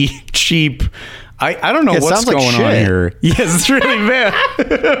titty cheap. I don't know what's going on here. Yes, it's really bad.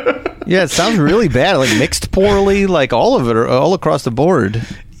 Yeah, it sounds really bad. Like mixed poorly, like all of it, all across the board.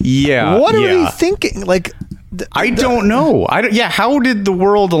 Yeah. What are we thinking? Like, I don't know. How did the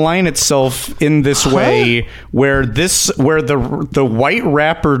world align itself in this way where the white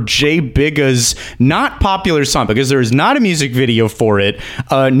rapper Jay Bigga's not popular song, because there is not a music video for it.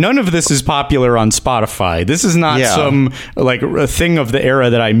 None of this is popular on Spotify. This is not some like a thing of the era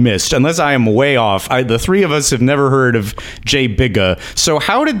that I missed, unless I am way off. The three of us have never heard of Jay Bigga. So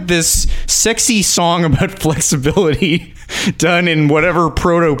how did this sexy song about flexibility done in whatever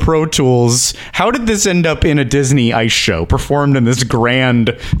Pro Tools, how did this end up in a Disney ice show performed in this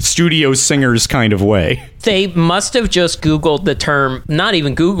grand studio singers kind of way? They must have just Googled the term, not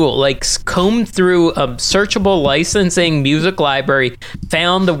even Google, like combed through a searchable licensing music library,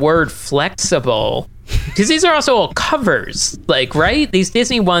 found the word flexible. Because these are also all covers, like, right? These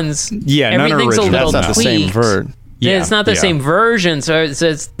Disney ones, everything's a little tweaked. That's not the same version. Yeah, it's not the same version, so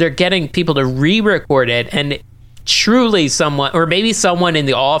they're getting people to re-record it, and truly someone, or maybe someone in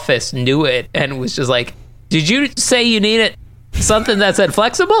the office knew it and was just like, did you say you needed something that said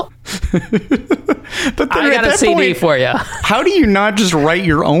flexible? But I got a CD for you. How do you not just write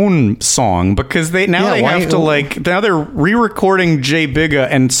your own song? Because they have to now they're re-recording Jay Bigga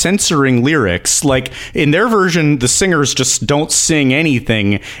and censoring lyrics. Like in their version, the singers just don't sing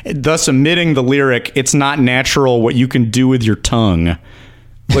anything, thus omitting the lyric, "It's not natural what you can do with your tongue."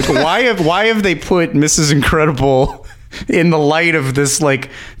 Like, why have they put Mrs. Incredible in the light of this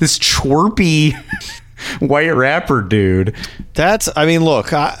chirpy white rapper dude? Look,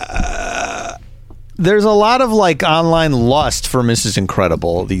 there's a lot of like online lust for Mrs.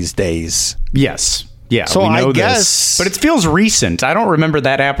 Incredible these days. Yes. Yeah, so we know I guess, this, but it feels recent. I don't remember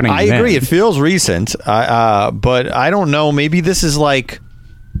that happening. I agree. It feels recent, but I don't know. Maybe this is like,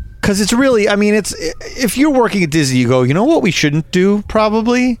 because it's really. I mean, it's if you're working at Disney, you go. You know what we shouldn't do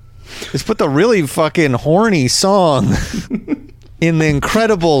probably is put the really fucking horny song in the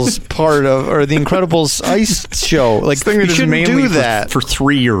Incredibles part of, or the Incredibles ice show. Like, we shouldn't do that for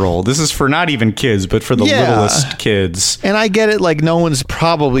 3-year-old. This is for not even kids, but for the littlest kids. And I get it. Like, no one's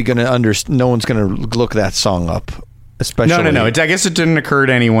probably going to no one's going to look that song up. Especially. No. I guess it didn't occur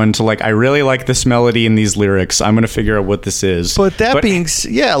to anyone to like, I really like this melody and these lyrics. I'm going to figure out what this is. But being,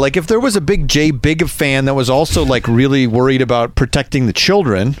 like if there was a big Jay Bigga fan that was also like really worried about protecting the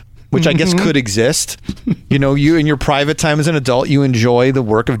children, which I guess could exist. You know, you in your private time as an adult, you enjoy the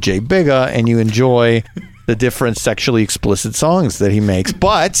work of Jay Bigga and you enjoy the different sexually explicit songs that he makes.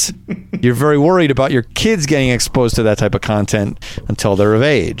 But you're very worried about your kids getting exposed to that type of content until they're of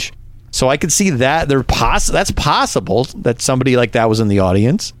age. So I could see that that's possible that somebody like that was in the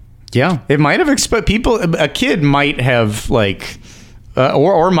audience. Yeah, it might have a kid might have like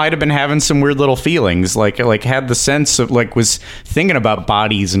or might have been having some weird little feelings, like had the sense of like was thinking about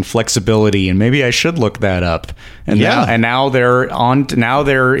bodies and flexibility, and maybe I should look that up. And now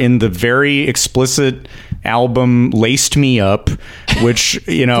they're in the very explicit album "Laced Me Up," which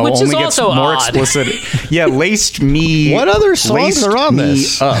which only gets more explicit. Yeah, "Laced Me." What other songs are on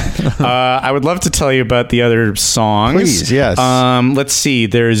this? I would love to tell you about the other songs. Please, yes. Let's see.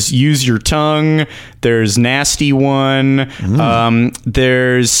 There's "Use Your Tongue." There's "Nasty One."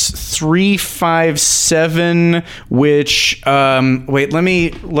 There's 357, which wait, let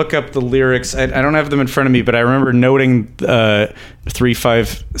me look up the lyrics. I don't have them in front of me, but I remember noting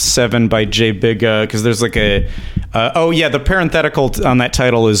 357 by Jay Bigga, because there's like the parenthetical on that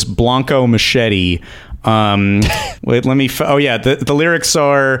title is Blanco Machete. Wait, let me the lyrics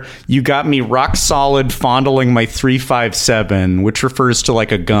are, "You got me rock solid fondling my 357," which refers to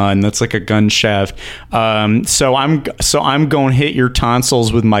like a gun. That's like a gun shaft. So I'm going to hit your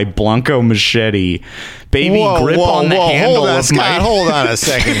tonsils with my Blanco Machete. Baby, grip on the handle of my... Hold on a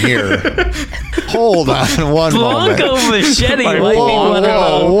second here. Hold on one moment. Blanco Machete might be one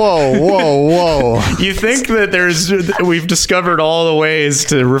of Whoa. You think that we've discovered all the ways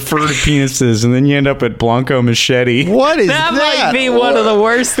to refer to penises, and then you end up at Blanco Machete. What is that? That might be one of the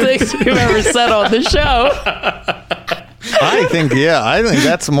worst things we've ever said on the show. I think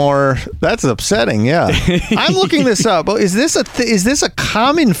that's upsetting. Yeah. I'm looking this up. Is this a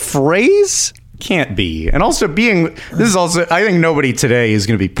common phrase? Can't be. And also I think nobody today is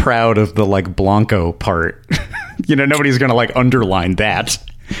going to be proud of the like Blanco part. Nobody's going to like underline that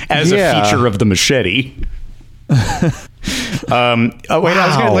as a feature of the machete.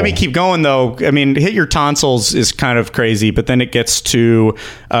 Let me keep going though. I mean, hit your tonsils is kind of crazy, but then it gets to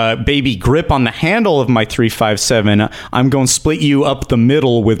baby, grip on the handle of my 357. I'm going to split you up the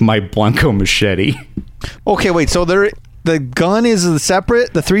middle with my Blanco Machete. Okay, wait. So the gun is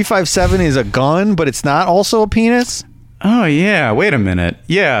separate. The 357 is a gun, but it's not also a penis. Oh yeah. Wait a minute.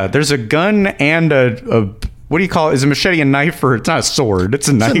 Yeah, there's a gun and a what do you call it? Is a machete a knife, or it's not a sword? It's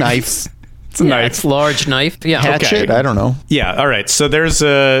a knife. It's a knife. It's a knife. It's large knife. Yeah. Hatchet? Okay. I don't know. Yeah. All right. So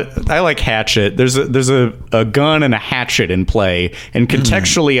I like hatchet. There's a gun and a hatchet in play, and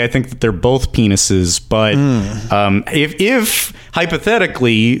contextually, I think that they're both penises. But if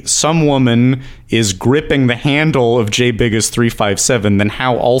hypothetically some woman is gripping the handle of Jay Bigga's 357, then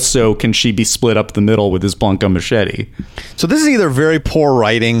how also can she be split up the middle with his Blanco Machete? So this is either very poor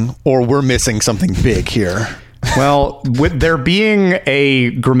writing or we're missing something big here. Well, with there being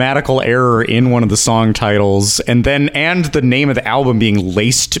a grammatical error in one of the song titles, and the name of the album being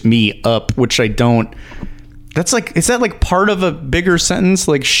 "Laced Me Up," which I don't... That's like... Is that like part of a bigger sentence?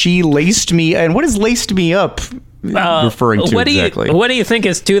 Like, she laced me... And what is "laced me up" referring to exactly? What do you think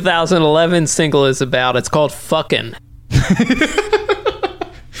his 2011 single is about? It's called "Fucking."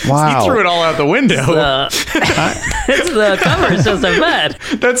 Wow. You threw it all out the window. The cover is just a bed.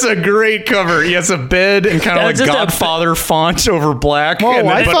 That's a great cover. He has a bed and kind of like Godfather font over black. Whoa,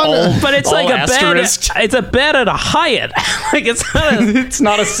 but it's like a bed. It's a bed at a Hyatt. Like it's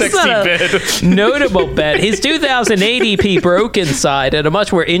not a sexy bed. Notable bed. His 2008 EP "Broken Side" had a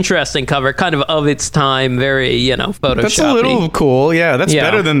much more interesting cover, kind of its time, very Photoshop. That's a little cool. Yeah, that's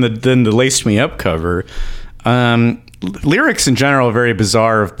better than the "Laced Me Up" cover. Lyrics in general are very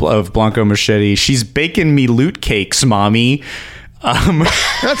bizarre of Blanco Machete. "She's baking me loot cakes, mommy.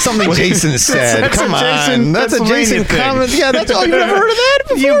 That's something Jason said. That's Come a Jason- on. That's a Jason thing. comment. Yeah, that's all. You've never heard of that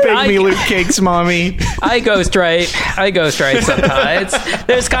before? You bake me loot cakes, mommy. I go straight sometimes.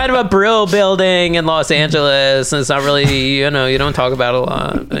 There's kind of a Brill building in Los Angeles, and it's not really, you don't talk about it a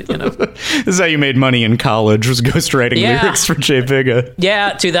lot, but, This is how you made money in college, was ghostwriting lyrics for Jay Bigga.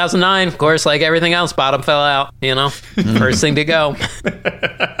 Yeah, 2009, of course, like everything else, bottom fell out, First thing to go.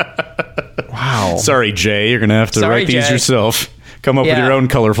 Wow. Sorry, Jay. You're going to have to write these Jay. yourself. Come up with Yeah. your own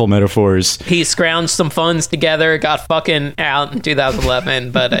colorful metaphors. He scrounged some funds together, got fucking out in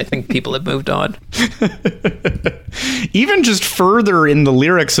 2011, but I think people have moved on. Even just further in the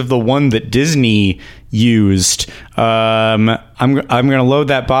lyrics of the one that Disney used, I'm gonna load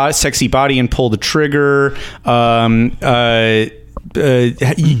that sexy body and pull the trigger. How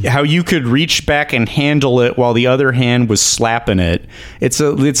you could reach back and handle it while the other hand was slapping it. It's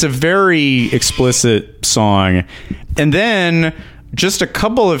a very explicit song. And then just a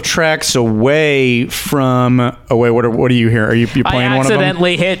couple of tracks away from... Oh, wait, what are you here? Are you playing one of them? I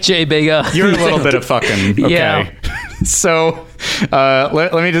accidentally hit Jay Bigga. You're a little bit of fucking... Okay. Yeah. So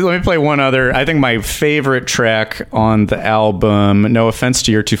let me play one other. I think my favorite track on the album, no offense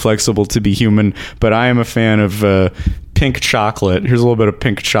to You're Too Flexible to Be Human, but I am a fan of Pink Chocolate. Here's a little bit of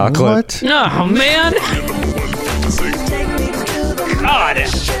Pink Chocolate. What? Oh, man. God.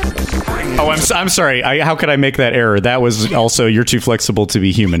 Oh, I'm sorry. How could I make that error? That was also You're Too Flexible to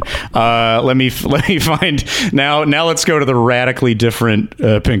Be Human. Let me find now. Let's go to the radically different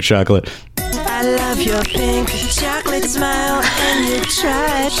Pink Chocolate. I love your pink chocolate smile, and you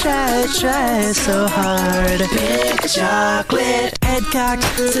try so hard. Pink chocolate, head cocked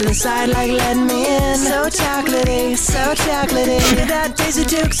to the side like let me in. So chocolatey, that Daisy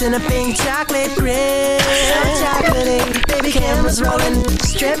Dukes in a pink chocolate grill. So chocolatey, baby cameras rolling,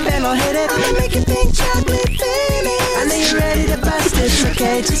 strip and I'll hit it. Make it pink chocolate, baby. I know you're ready to bust it. It's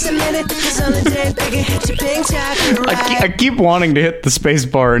okay, just a minute. Cause on the day, baby, hit your pink chocolate right. I keep wanting to hit the space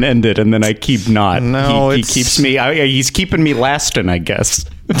bar and end it, and then I keep not. No, he keeps me. He's keeping me lasting, I guess.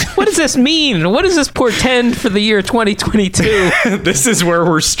 What does this mean? What does this portend for the year 2022? This is where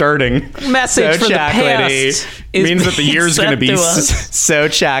we're starting. Message from the past is means that the year's going to be so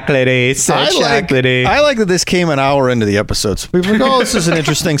chocolatey, chocolatey. I like that this came an hour into the episode. So people are like, oh, this is an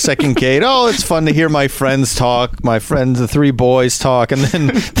interesting second Kate. Oh, it's fun to hear my friends talk, the three boys talk, and then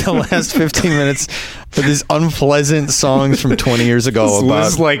the last 15 minutes of these unpleasant songs from 20 years ago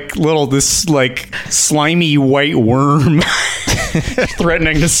this slimy white worm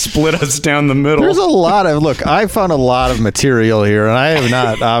threatening to split us down the middle. There's a lot of I found a lot of material here, and I have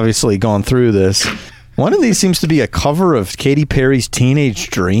not obviously gone through this. One of these seems to be a cover of Katy Perry's Teenage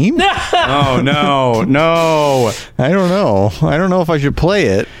Dream. Oh, no. I don't know if I should play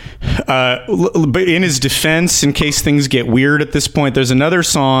it. But in his defense, in case things get weird at this point, there's another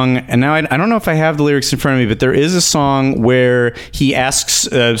song, and now I don't know if I have the lyrics in front of me, but there is a song where he asks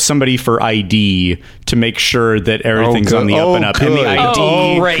somebody for ID to make sure that everything's on the up and up. Good. And the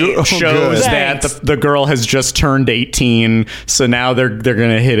ID shows Thanks. that the girl has just turned 18, so now they're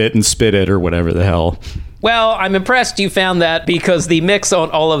going to hit it and spit it or whatever the hell. Well, I'm impressed you found that because the mix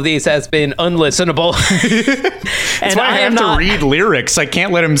on all of these has been unlistenable. That's why I have to read lyrics. I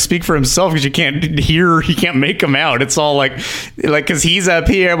can't let him speak for himself because you can't make him out. It's all like because he's up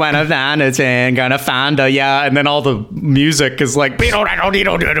here when I'm and gonna find a and then all the music is like there's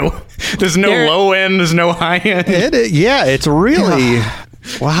no low end, there's no high end. It's really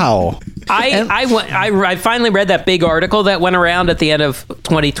wow. I finally read that big article that went around at the end of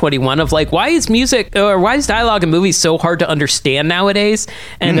 2021 of why is music or why is dialogue in movies so hard to understand nowadays?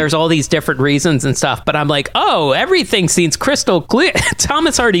 And there's all these different reasons and stuff. But I'm like, oh, everything seems crystal clear.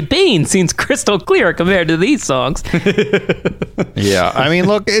 Thomas Hardy Bean seems crystal clear compared to these songs. Yeah, I mean,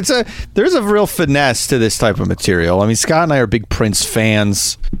 look, there's a real finesse to this type of material. I mean, Scott and I are big Prince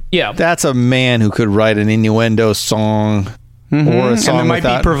fans. Yeah, that's a man who could write an innuendo song. Mm-hmm. Or a song and it might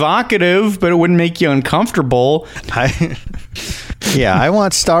be provocative, but it wouldn't make you uncomfortable. I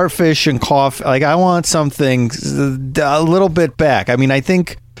want starfish and coffee. I want something a little bit back. I mean, I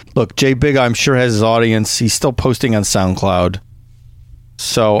think, look, Jay Bigga, I'm sure has his audience. He's still posting on SoundCloud.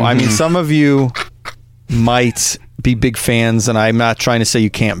 So, I mean, some of you might be big fans, and I'm not trying to say you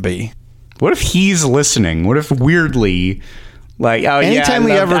can't be. What if he's listening? What if weirdly, anytime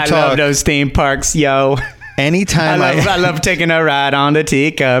we ever I talk, love those theme parks, yo. Anytime I love taking a ride on the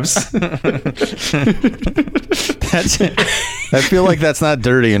teacups. I feel like that's not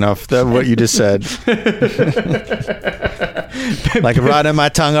dirty enough. What you just said. Like riding my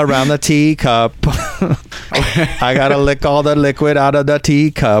tongue around the teacup. I gotta lick all the liquid out of the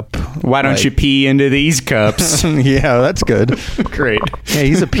teacup. Why don't you pee into these cups? Yeah, that's good. Great. Yeah,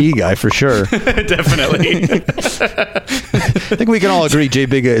 he's a pee guy for sure. Definitely. I think we can all agree Jay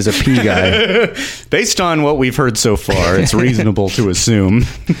Bigga is a pee guy. Based on what we've heard so far, it's reasonable to assume.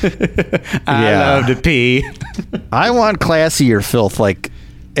 I love to pee. I want classier filth like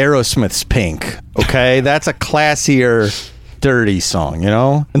Aerosmith's Pink. Okay, that's a classier, dirty song, you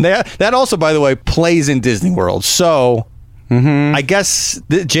know. And that also, by the way, plays in Disney World. So I guess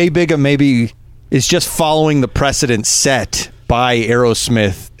Jay Bigga maybe is just following the precedent set by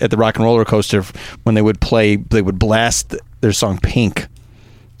Aerosmith at the Rock and Roller Coaster when they would blast their song Pink.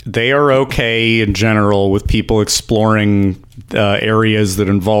 They are okay in general with people exploring areas that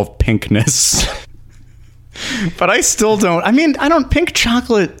involve pinkness. But I still don't. I mean, I don't. Pink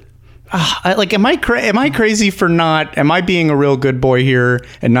chocolate. Am I crazy for not? Am I being a real good boy here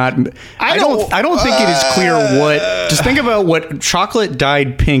and not? I don't think it is clear what. Just think about what chocolate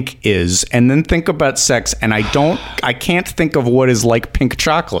dyed pink is, and then think about sex. And I can't think of what is like pink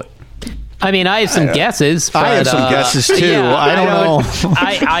chocolate. I mean, I have some guesses. But, I have some guesses too. Yeah, I don't know.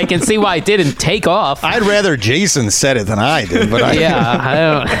 I can see why it didn't take off. I'd rather Jason said it than I did, but I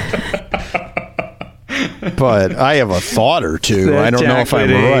don't. But I have a thought or two. I don't know if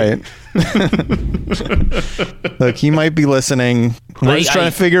I'm right. Look, he might be listening. We're just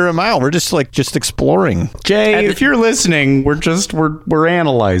trying to figure him out. We're just exploring. Jay, if you're listening, we're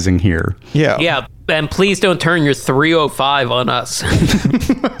analyzing here. Yeah. Yeah, and please don't turn your 305 on us.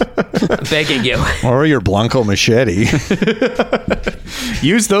 I'm begging you. Or your Blanco machete.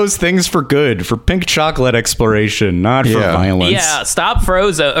 Use those things for good, for pink chocolate exploration, not for violence. Yeah, stop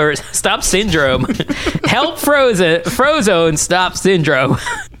Frozo or stop Syndrome. Help Frozone stop Syndrome.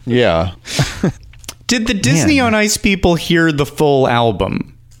 Yeah. Did the Disney on Ice people hear the full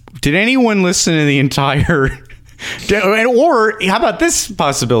album? Did anyone listen to the entire? Or how about this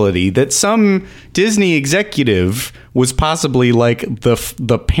possibility that some Disney executive was possibly like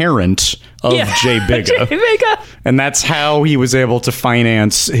the parent of Jay Bigga. Jay Bigga. And that's how he was able to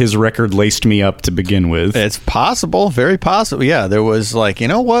finance his record Laced Me Up to begin with. It's possible. Very possible. Yeah, there was you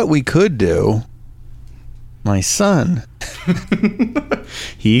know what we could do? My son.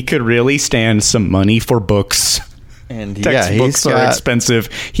 He could really stand some money for books. And textbooks are expensive.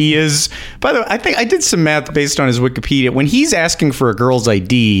 He is, by the way, I think I did some math based on his Wikipedia. When he's asking for a girl's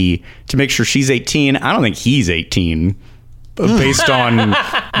ID to make sure she's 18, I don't think he's 18. Based on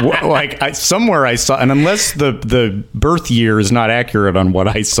somewhere I saw, and unless the birth year is not accurate on what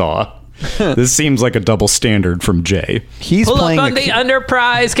I saw, this seems like a double standard from Jay. He's Pull playing up on the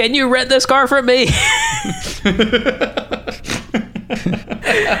Enterprise. Can you rent this car from me?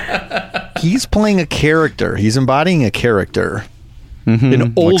 He's playing a character. He's embodying a character.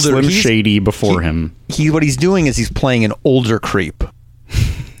 An older Slim Shady before him. What he's doing is he's playing an older creep.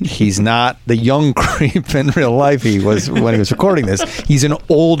 He's not the young creep in real life he was when he was recording this. He's an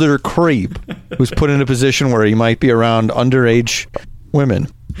older creep who's put in a position where he might be around underage women.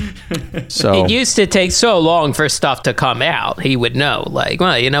 So it used to take so long for stuff to come out. He would know, by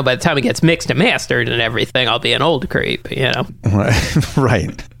the time it gets mixed and mastered and everything, I'll be an old creep,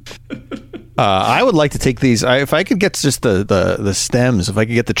 Right. I would like to take these. If I could get just the stems, if I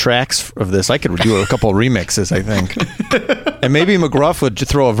could get the tracks of this, I could do a couple remixes, I think. And maybe McGruff would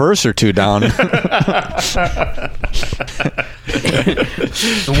throw a verse or two down.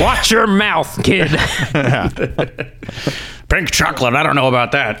 Watch your mouth, kid. Pink chocolate, I don't know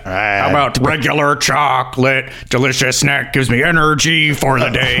about that. How about regular chocolate? Delicious snack gives me energy for the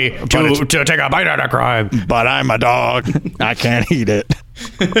day to take a bite out of crime. But I'm a dog. I can't eat it.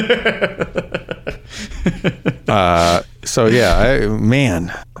 So yeah,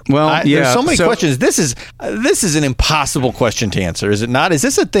 there's so many questions. This is an impossible question to answer, is it not? Is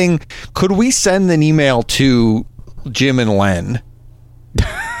this a thing? Could we send an email to Jim and Len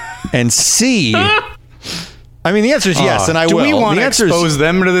and see? I mean, the answer is yes, and I will. Do we want to expose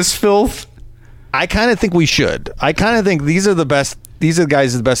them to this filth? I kind of think we should. I kind of think these are the best. These are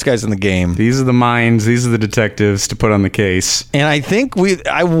the best guys in the game. These are the minds. These are the detectives to put on the case. And I think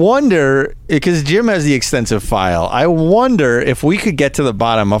I wonder, because Jim has the extensive file, I wonder if we could get to the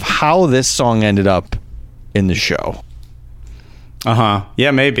bottom of how this song ended up in the show.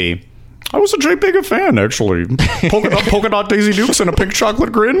 Yeah, maybe. I was a Jay Bigga fan, actually. Polka dot Daisy Dukes and a pink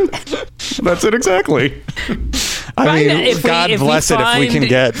chocolate grin. That's it exactly. I mean, God bless it if we can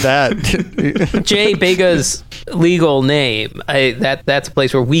get that. Jay Bigga's legal name. That's a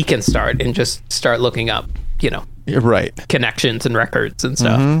place where we can start and just start looking up, right, connections and records and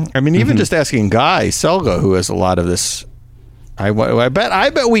stuff. I mean, even just asking Guy Selga, who has a lot of this I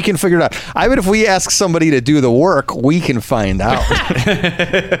bet we can figure it out. I bet if we ask somebody to do the work, we can find out.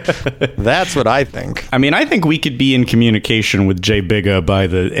 That's what I think. I mean, I think we could be in communication with Jay Bigga by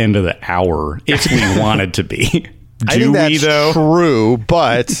the end of the hour if we wanted to be. I think that's true,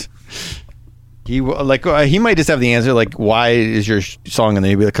 but he might just have the answer, like, why is your song? And then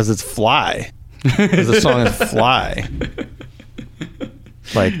he'd be like, because it's Fly. Because the song is Fly.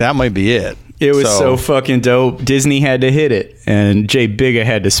 Like, that might be it. It was so fucking dope. Disney had to hit it, and Jay Bigga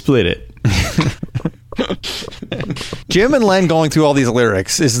had to split it. Jim and Len going through all these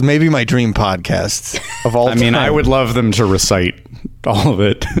lyrics is maybe my dream podcast of all time. I mean, I would love them to recite all of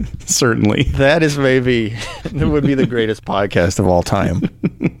it, certainly. That is maybe, it would be the greatest podcast of all time.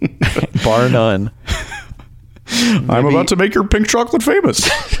 Bar none. I'm about to make your pink chocolate famous.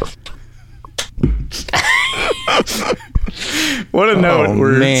 What a note.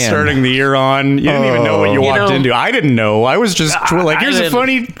 We're starting the year on. You didn't even know what you walked into. I didn't know. I was just like, here's a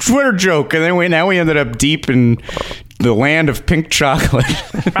funny Twitter joke. And then now we ended up deep in the land of pink chocolate.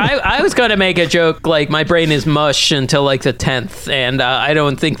 I was going to make a joke like my brain is mush until like the 10th. And I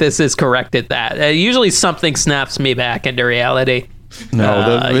don't think this is corrected that. Usually something snaps me back into reality.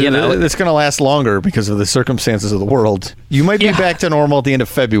 No, it's going to last longer because of the circumstances of the world. You might be back to normal at the end of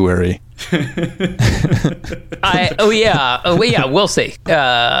February. We'll see.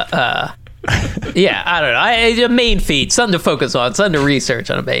 I don't know. Main feed, something to focus on, something to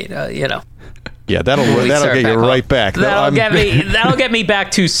research on a main. Yeah, that'll get you right back. That'll get me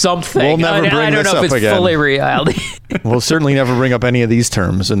back to something. We'll never bring I don't this know up if it's again. fully reality. We'll certainly never bring up any of these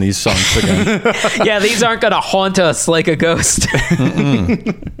terms in these songs again. Yeah, these aren't going to haunt us like a ghost.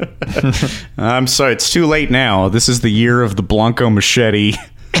 I'm sorry, it's too late now. This is the year of the Blanco machete.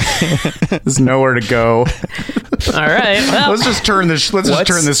 There's nowhere to go. All right. Well, let's just turn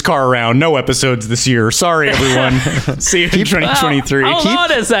this car around. No episodes this year. Sorry, everyone. See you in 2023. Hold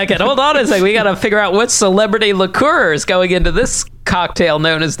on a second. We got to figure out what celebrity liqueur is going into this cocktail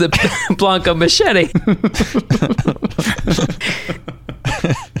known as the Blanco Machete.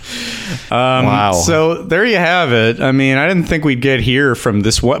 Wow. So there you have it. I mean, I didn't think we'd get here from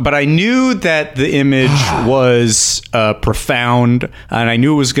this one, but I knew that the image was profound, and I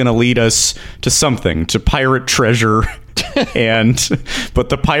knew it was going to lead us to something, to pirate treasure. But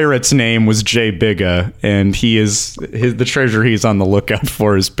the pirate's name was Jay Bigga, and the treasure he's on the lookout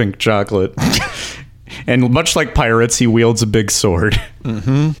for is pink chocolate. And much like pirates, he wields a big sword.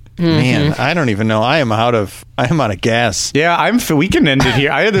 Mm-hmm. Man, I don't even know. I am out of gas. Yeah, we can end it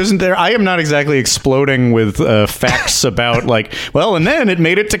here. I am not exactly exploding with facts about and then it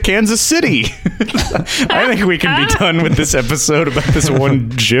made it to Kansas City. I think we can be done with this episode about this one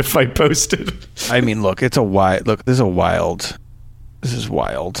GIF I posted. I mean, look, this is wild.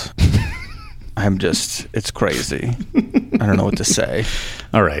 It's crazy. I don't know what to say.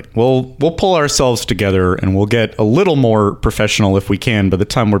 All right. We'll pull ourselves together and we'll get a little more professional if we can by the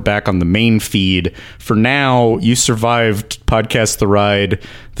time we're back on the main feed. For now, you survived Podcast The Ride,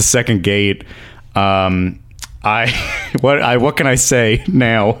 The Second Gate. What can I say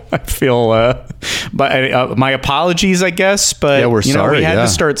now? I feel my apologies, I guess, but we're sorry. We had to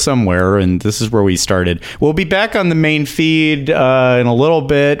start somewhere, and this is where we started. We'll be back on the main feed in a little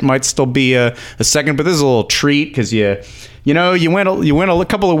bit. Might still be a second, but this is a little treat because you went a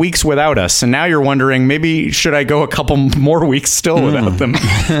couple of weeks without us, and now you're wondering maybe should I go a couple more weeks still without them?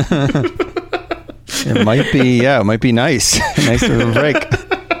 It might be nice. Nice of a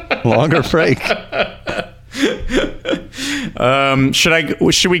break, longer break.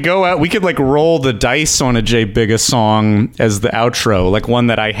 Should we go out? We could roll the dice on a Jay Bigga song as the outro, like one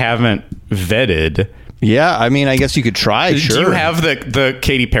that I haven't vetted. Yeah, I mean, I guess you could try. Sure. Do you have the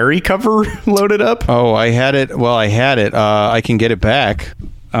Katy Perry cover loaded up? Oh, I had it. Well, I had it. I can get it back.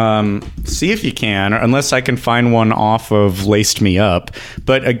 See if you can, unless I can find one off of Laced Me Up.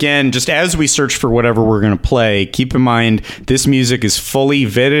 But again, just as we search for whatever we're going to play, keep in mind this music is fully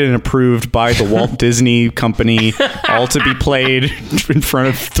vetted and approved by the Walt Disney Company, all to be played in front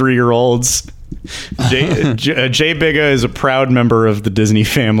of 3-year-olds. Jay Bigga is a proud member of the Disney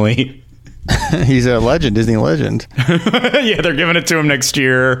family. He's a legend, Disney legend. Yeah, they're giving it to him next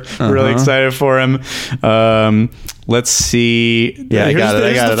year. Really excited for him. Let's see. Yeah, I got it.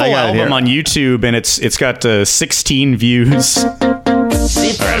 I got the album on YouTube, and it's got 16 views.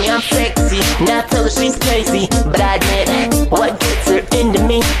 She tell me I'm sexy, now I tell her she's crazy, but I admit what gets her into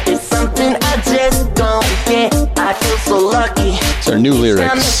me is something I just don't get. I feel so lucky. It's our new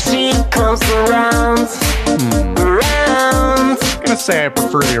lyrics. She comes around. I'm gonna say I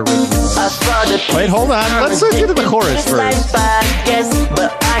prefer the original. Wait, hold on. Let's get to the chorus first.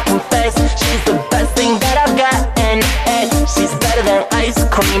 But I confess she's the best thing that I've got, and she's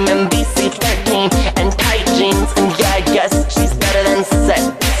cream and BC13 and tight jeans. And yeah, I guess she's better than sex.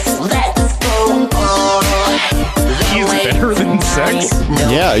 Let's go on. He's better than sex?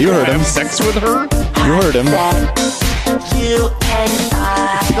 Yeah, you heard him. Have sex with her? You heard him. You and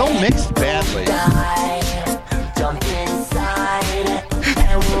I Still mixed badly. jump inside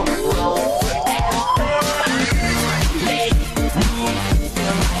and we'll roll forever. Make me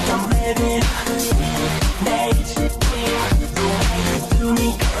feel like I'm living. Make me the way you do me,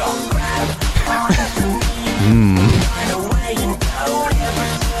 girl. Grab onto me. Run away and don't ever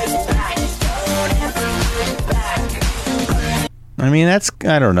look back. Don't ever look back. I mean, I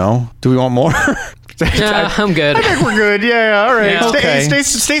don't know. Do we want more? I'm good. I think we're good. Yeah, all right. Yeah. Okay.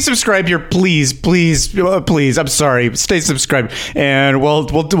 Stay subscribed here, please. I'm sorry. Stay subscribed, and we'll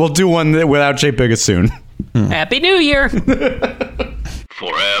do one without Jay Biggest soon. Happy New Year. Forever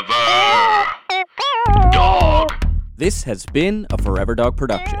Dog. This has been a Forever Dog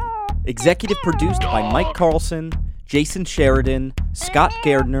production. Executive produced by Mike Carlson, Jason Sheridan, Scott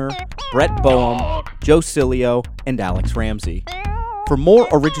Gardner, Brett Boehm, Joe Cilio, and Alex Ramsey. For more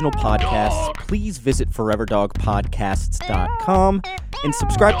original podcasts, please visit foreverdogpodcasts.com and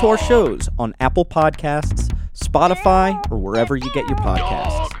subscribe to our shows on Apple Podcasts, Spotify, or wherever you get your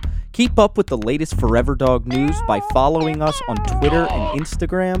podcasts. Keep up with the latest Forever Dog news by following us on Twitter and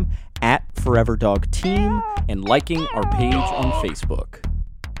Instagram @ForeverDogTeam and liking our page on Facebook.